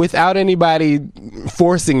without anybody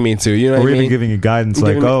forcing me to, you know what I mean? Or even giving you guidance,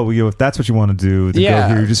 like, if that's what you want to do, go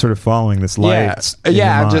here, you're just sort of following this light.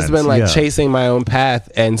 I've just been like chasing my own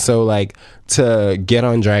path. And so like, to get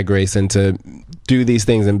on Drag Race and to do these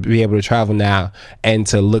things and be able to travel now and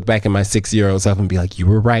to look back at my 6-year-old self and be like, you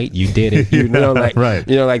were right, you did it. You know, like,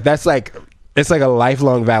 you know, like, that's like, it's like a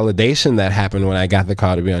lifelong validation that happened when I got the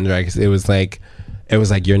call to be on Drag Race. It was like,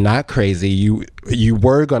 you're not crazy. You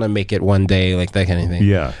were gonna make it one day, like that kind of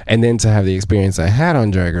thing. And then to have the experience I had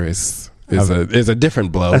on Drag Race is a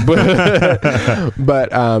different blow. But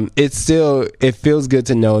it feels good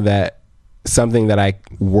to know that something that I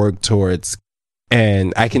work towards,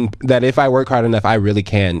 and that if I work hard enough, I really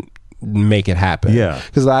can make it happen.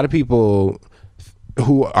 Because a lot of people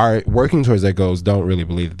who are working towards their goals don't really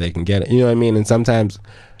believe that they can get it. You know what I mean? And sometimes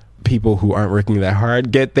people who aren't working that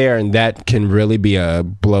hard get there, and that can really be a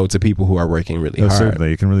blow to people who are working really hard. Certainly,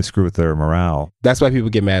 you can really screw with their morale. That's why people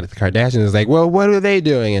get mad at the Kardashians. It's like, well, what are they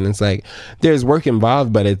doing? And it's like, there's work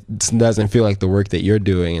involved, but it doesn't feel like the work that you're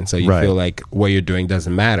doing, and so you feel like what you're doing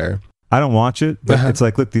doesn't matter. I don't watch it, but it's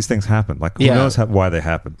like, look, these things happen. Like, who knows why they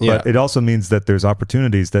happen? But it also means that there's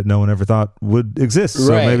opportunities that no one ever thought would exist.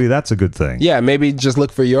 So maybe that's a good thing. Yeah, maybe just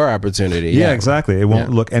look for your opportunity. Yeah, exactly. It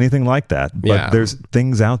won't look anything like that, but there's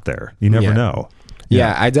things out there. You never know.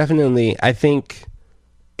 Yeah, I think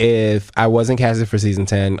if I wasn't casted for season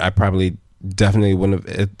 10, I definitely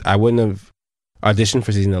wouldn't have auditioned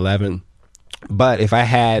for season 11. But if I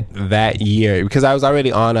had that year, because I was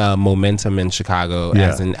already on a momentum in Chicago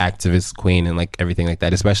as an activist queen and like everything like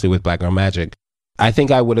that, especially with Black Girl Magic, I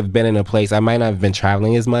think I would have been in a place, I might not have been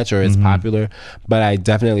traveling as much or as popular, but I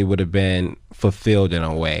definitely would have been fulfilled in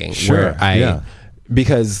a way. Sure.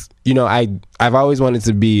 Because, you know, I've always wanted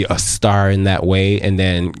to be a star in that way. And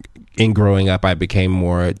then in growing up, I became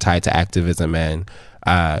more tied to activism and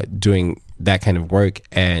doing that kind of work.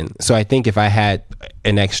 And so I think if I had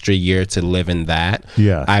an extra year to live in that,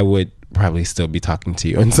 I would probably still be talking to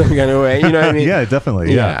you in some kind of way. You know what I mean? Yeah,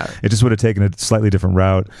 definitely. Yeah. It just would have taken a slightly different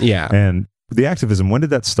route. Yeah. And the activism, when did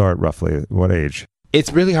that start roughly? What age?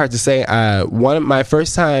 It's really hard to say. My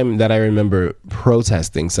first time that I remember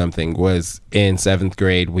protesting something was in 7th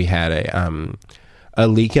grade. We had a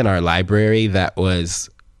leak in our library that was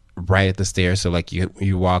right at the stairs. So like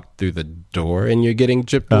you walk through the door and you're getting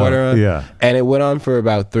dripped water on. Yeah. And it went on for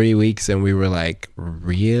about 3 weeks and we were like,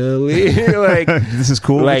 really? Like this is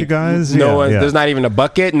cool with you guys? No one, there's not even a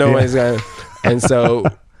bucket. No one's gonna. And so,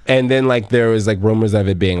 and then like there was like rumors of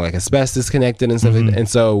it being like asbestos connected and stuff like that. And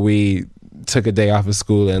so we took a day off of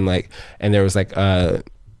school and there was like a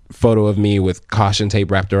photo of me with caution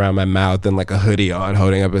tape wrapped around my mouth and like a hoodie on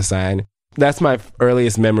holding up a sign. That's my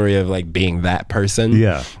earliest memory of like being that person.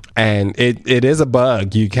 Yeah. And it is a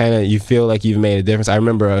bug. You feel like you've made a difference. I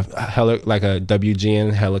remember a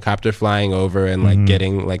WGN helicopter flying over and like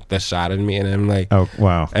getting like the shot of me, and I'm like, oh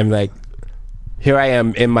wow. I'm like, here I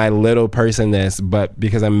am in my little personness, but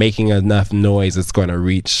because I'm making enough noise, it's going to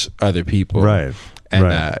reach other people. Right. And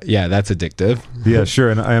that's addictive. Yeah, sure.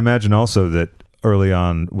 And I imagine also that early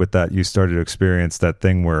on with that, you started to experience that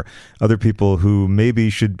thing where other people who maybe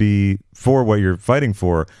should be for what you're fighting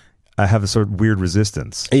for have a sort of weird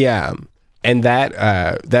resistance. Yeah. And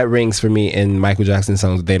that rings for me in Michael Jackson's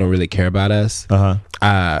songs, They Don't Really Care About Us.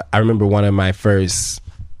 I remember one of my first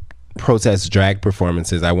protest drag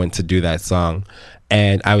performances, I went to do that song.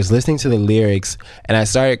 And I was listening to the lyrics and I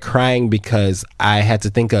started crying because I had to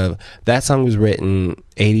think of that song was written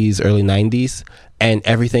 80s, early 90s, and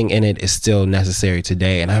everything in it is still necessary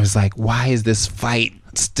today. And I was like, why is this fight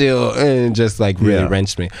still? And it just like really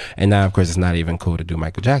wrenched me. And now, of course, it's not even cool to do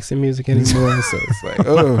Michael Jackson music anymore. So it's like,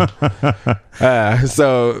 oh.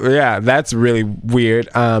 So yeah, that's really weird.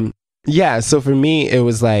 So for me, it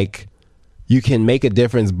was like, you can make a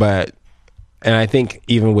difference, and I think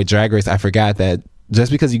even with Drag Race, I forgot that just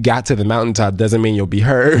because you got to the mountaintop doesn't mean you'll be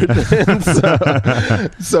heard.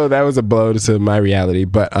 so that was a blow to my reality.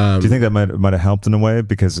 But do you think that might have helped in a way,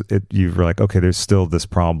 because you were like, okay, there's still this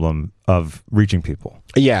problem of reaching people?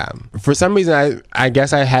 Yeah, for some reason, I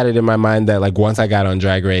guess I had it in my mind that like once I got on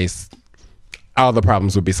Drag Race, all the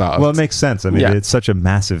problems would be solved. Well, it makes sense. I mean, it's such a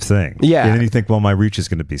massive thing. Yeah. And then you think, well, my reach is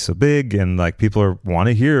going to be so big, and like people want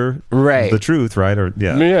to hear the truth, right? Or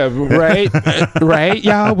right, right,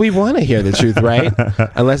 y'all. We want to hear the truth, right?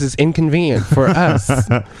 Unless it's inconvenient for us.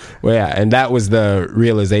 Well, yeah, and that was the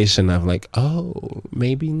realization of like, oh,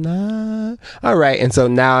 maybe not. All right, and so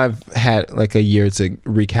now I've had like a year to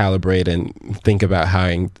recalibrate and think about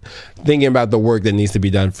thinking about the work that needs to be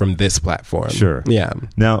done from this platform. Sure. Yeah.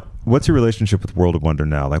 Now, what's your relationship with World of Wonder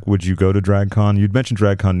now? Like, would you go to DragCon? You'd mentioned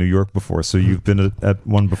DragCon New York before, so you've been at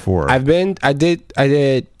one before. I did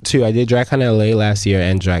two. I did DragCon LA last year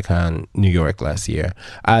and DragCon New York last year.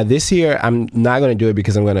 This year, I'm not going to do it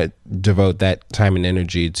because I'm going to devote that time and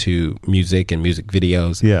energy to music and music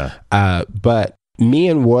videos. Yeah. But me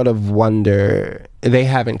and World of Wonder, they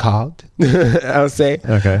haven't called, I'll say.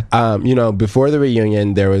 Okay. Before the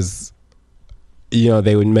reunion, there was,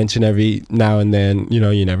 they would mention every now and then,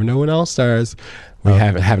 you never know when All Stars. We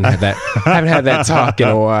haven't had that haven't had that talk in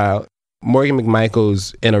a while. Morgan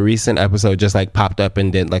McMichaels in a recent episode just like popped up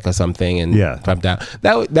and did like a something and popped out.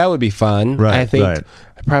 That would be fun. Right, I think I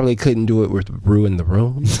probably couldn't do it with Rue in the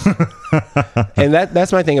room. And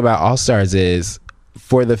that's my thing about All Stars is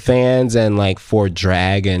for the fans and like for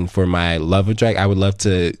drag and for my love of drag, I would love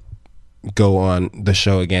to go on the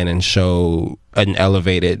show again and show an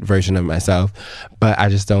elevated version of myself, but I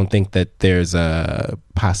just don't think that there's a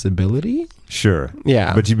possibility. Sure.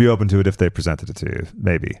 Yeah. But you'd be open to it if they presented it to you,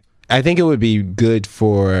 maybe. I think it would be good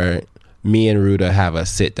for me and Rue to have a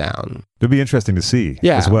sit down. It'd be interesting to see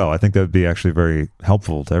as well. I think that would be actually very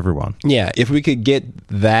helpful to everyone. Yeah. If we could get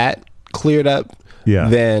that cleared up,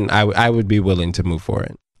 then I would be willing to move for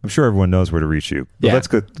it. I'm sure everyone knows where to reach you. But let's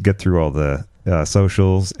get through all the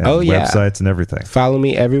socials and websites and everything. Follow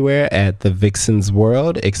me everywhere at the Vixen's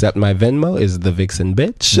World, except my Venmo is the Vixen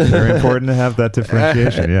Bitch. Very important to have that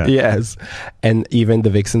differentiation, yeah. Yes. And even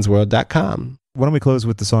thevixensworld.com. Why don't we close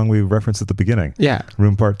with the song we referenced at the beginning? Yeah.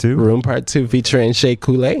 Room Part 2? Room Part 2 featuring Shea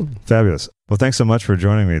Coulee. Fabulous. Well, thanks so much for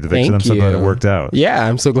joining me, The Vixen. I'm so glad it worked out. Yeah,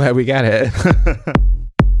 I'm so glad we got it.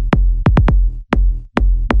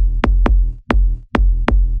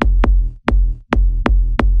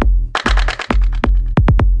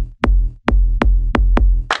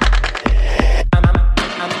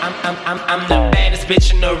 I'm the baddest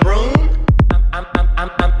bitch in the room. I'm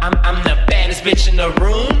the baddest bitch in the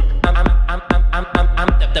room. I'm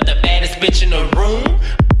the baddest bitch in the room.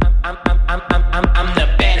 I'm the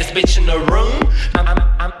baddest bitch in the room. I'm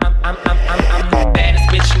the baddest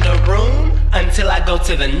bitch in the room until I go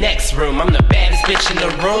to the next room. I'm the baddest bitch in the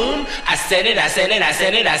room. I said it.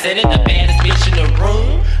 The baddest bitch in the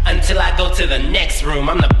room until I go to the next room.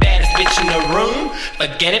 I'm the baddest bitch in the room.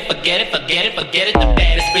 Forget it. The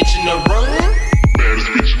baddest bitch in the room. Baddest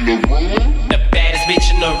bitch in the room. The baddest bitch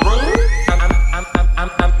in the room.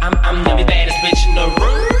 I'm the baddest bitch in the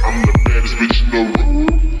room. I'm the baddest bitch in the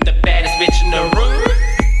room. The baddest bitch in the room.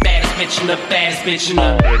 Baddest bitch in the baddest bitch in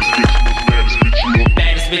the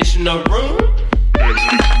baddest bitch in the room.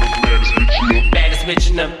 Baddest bitch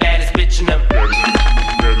in the baddest bitch in the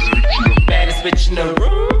baddest bitch in the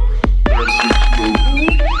room.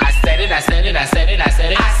 I said it.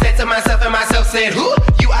 I said to myself and myself said, who?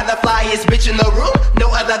 You are the flyest bitch in the room.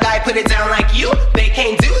 No other guy put it down like you. They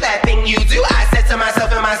can't do that thing you do. I said to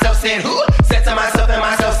myself and myself said, who? Said to myself and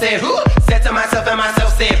myself said, who? Said to myself and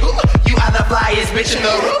myself said, who? You are the flyest bitch in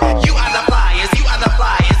the room. You are the flyest. You are the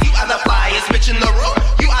flyest. You are the flyest bitch in the room.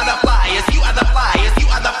 You are the flyest. You are the flyest.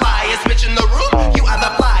 You are the flyest bitch in the room. You are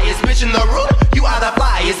the flyest bitch in the room. You are the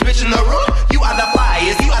flyest bitch in the room. You are the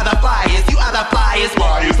flyest. You are the flyest. You are the flyest.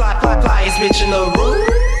 Flyest bitch in the room.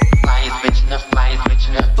 Flyest bitch in the flyest bitch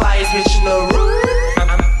in the flyest bitch in the room.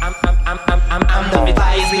 I'm the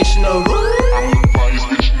flyest bitch in the room.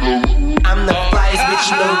 I'm the flyest bitch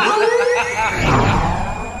in the room.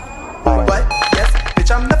 What? Yes,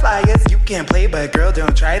 bitch, I'm the flyest. You can't play, but girl,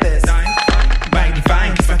 don't try this. Mighty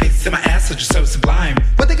fine, cause my face and my ass are just so sublime.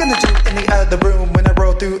 What they gonna do in the other room when I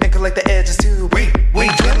roll through and collect the edges too? Wait, do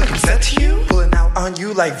I look upset to you? Pulling out on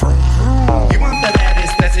you like vroom, vroom. You want the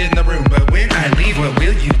baddest that's in the room, but when I leave, what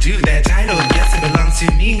will you do? That title, yes, it belongs to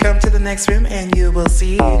me. Come to the next room and you will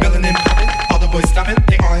see. Melanin poppin', all the boys stoppin',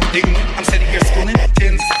 they on, they ooin'. I'm sitting here schooling,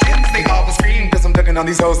 tens, they all will scream, cause I'm dunking on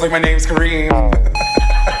these hoes like my name's Kareem.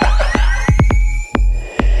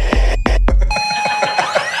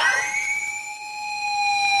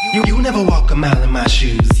 You never walk a mile in my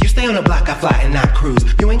shoes. You stay on the block, I fly and I cruise.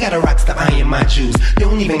 You ain't got a rock, stop eyeing my Jews. You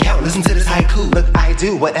don't even count, listen to this haiku. Look, I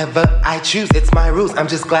do whatever I choose. It's my rules, I'm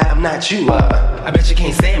just glad I'm not you. I bet you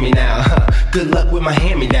can't stand me now, Good luck with my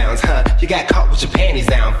hand-me-downs, You got caught with your panties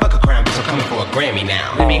down. Fuck a crime, bitch, I'm coming for a Grammy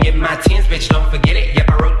now. Let me get my tens, bitch, don't forget it. Yep,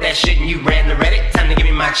 I wrote that shit and you ran the Reddit. Time to give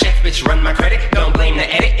me my checks, bitch, run my credit. Don't blame the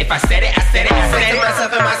edit. If I said it, I said it. I said to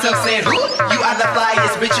myself and myself said, who? You are the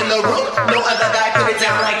flyest bitch in the room. No other guy put it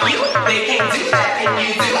down like you. They can't do that, and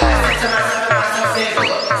you do. I said to myself and myself said,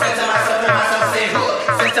 who? Said to myself and myself said, who?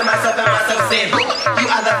 Said to myself and myself said, who?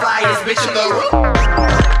 You are the flyest bitch in the room.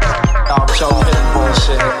 I'm choking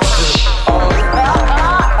bullshit.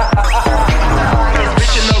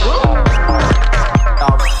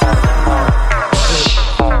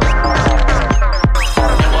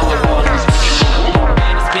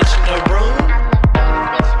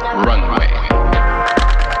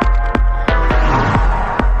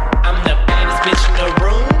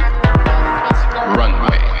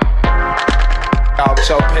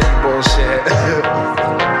 Your petty bullshit.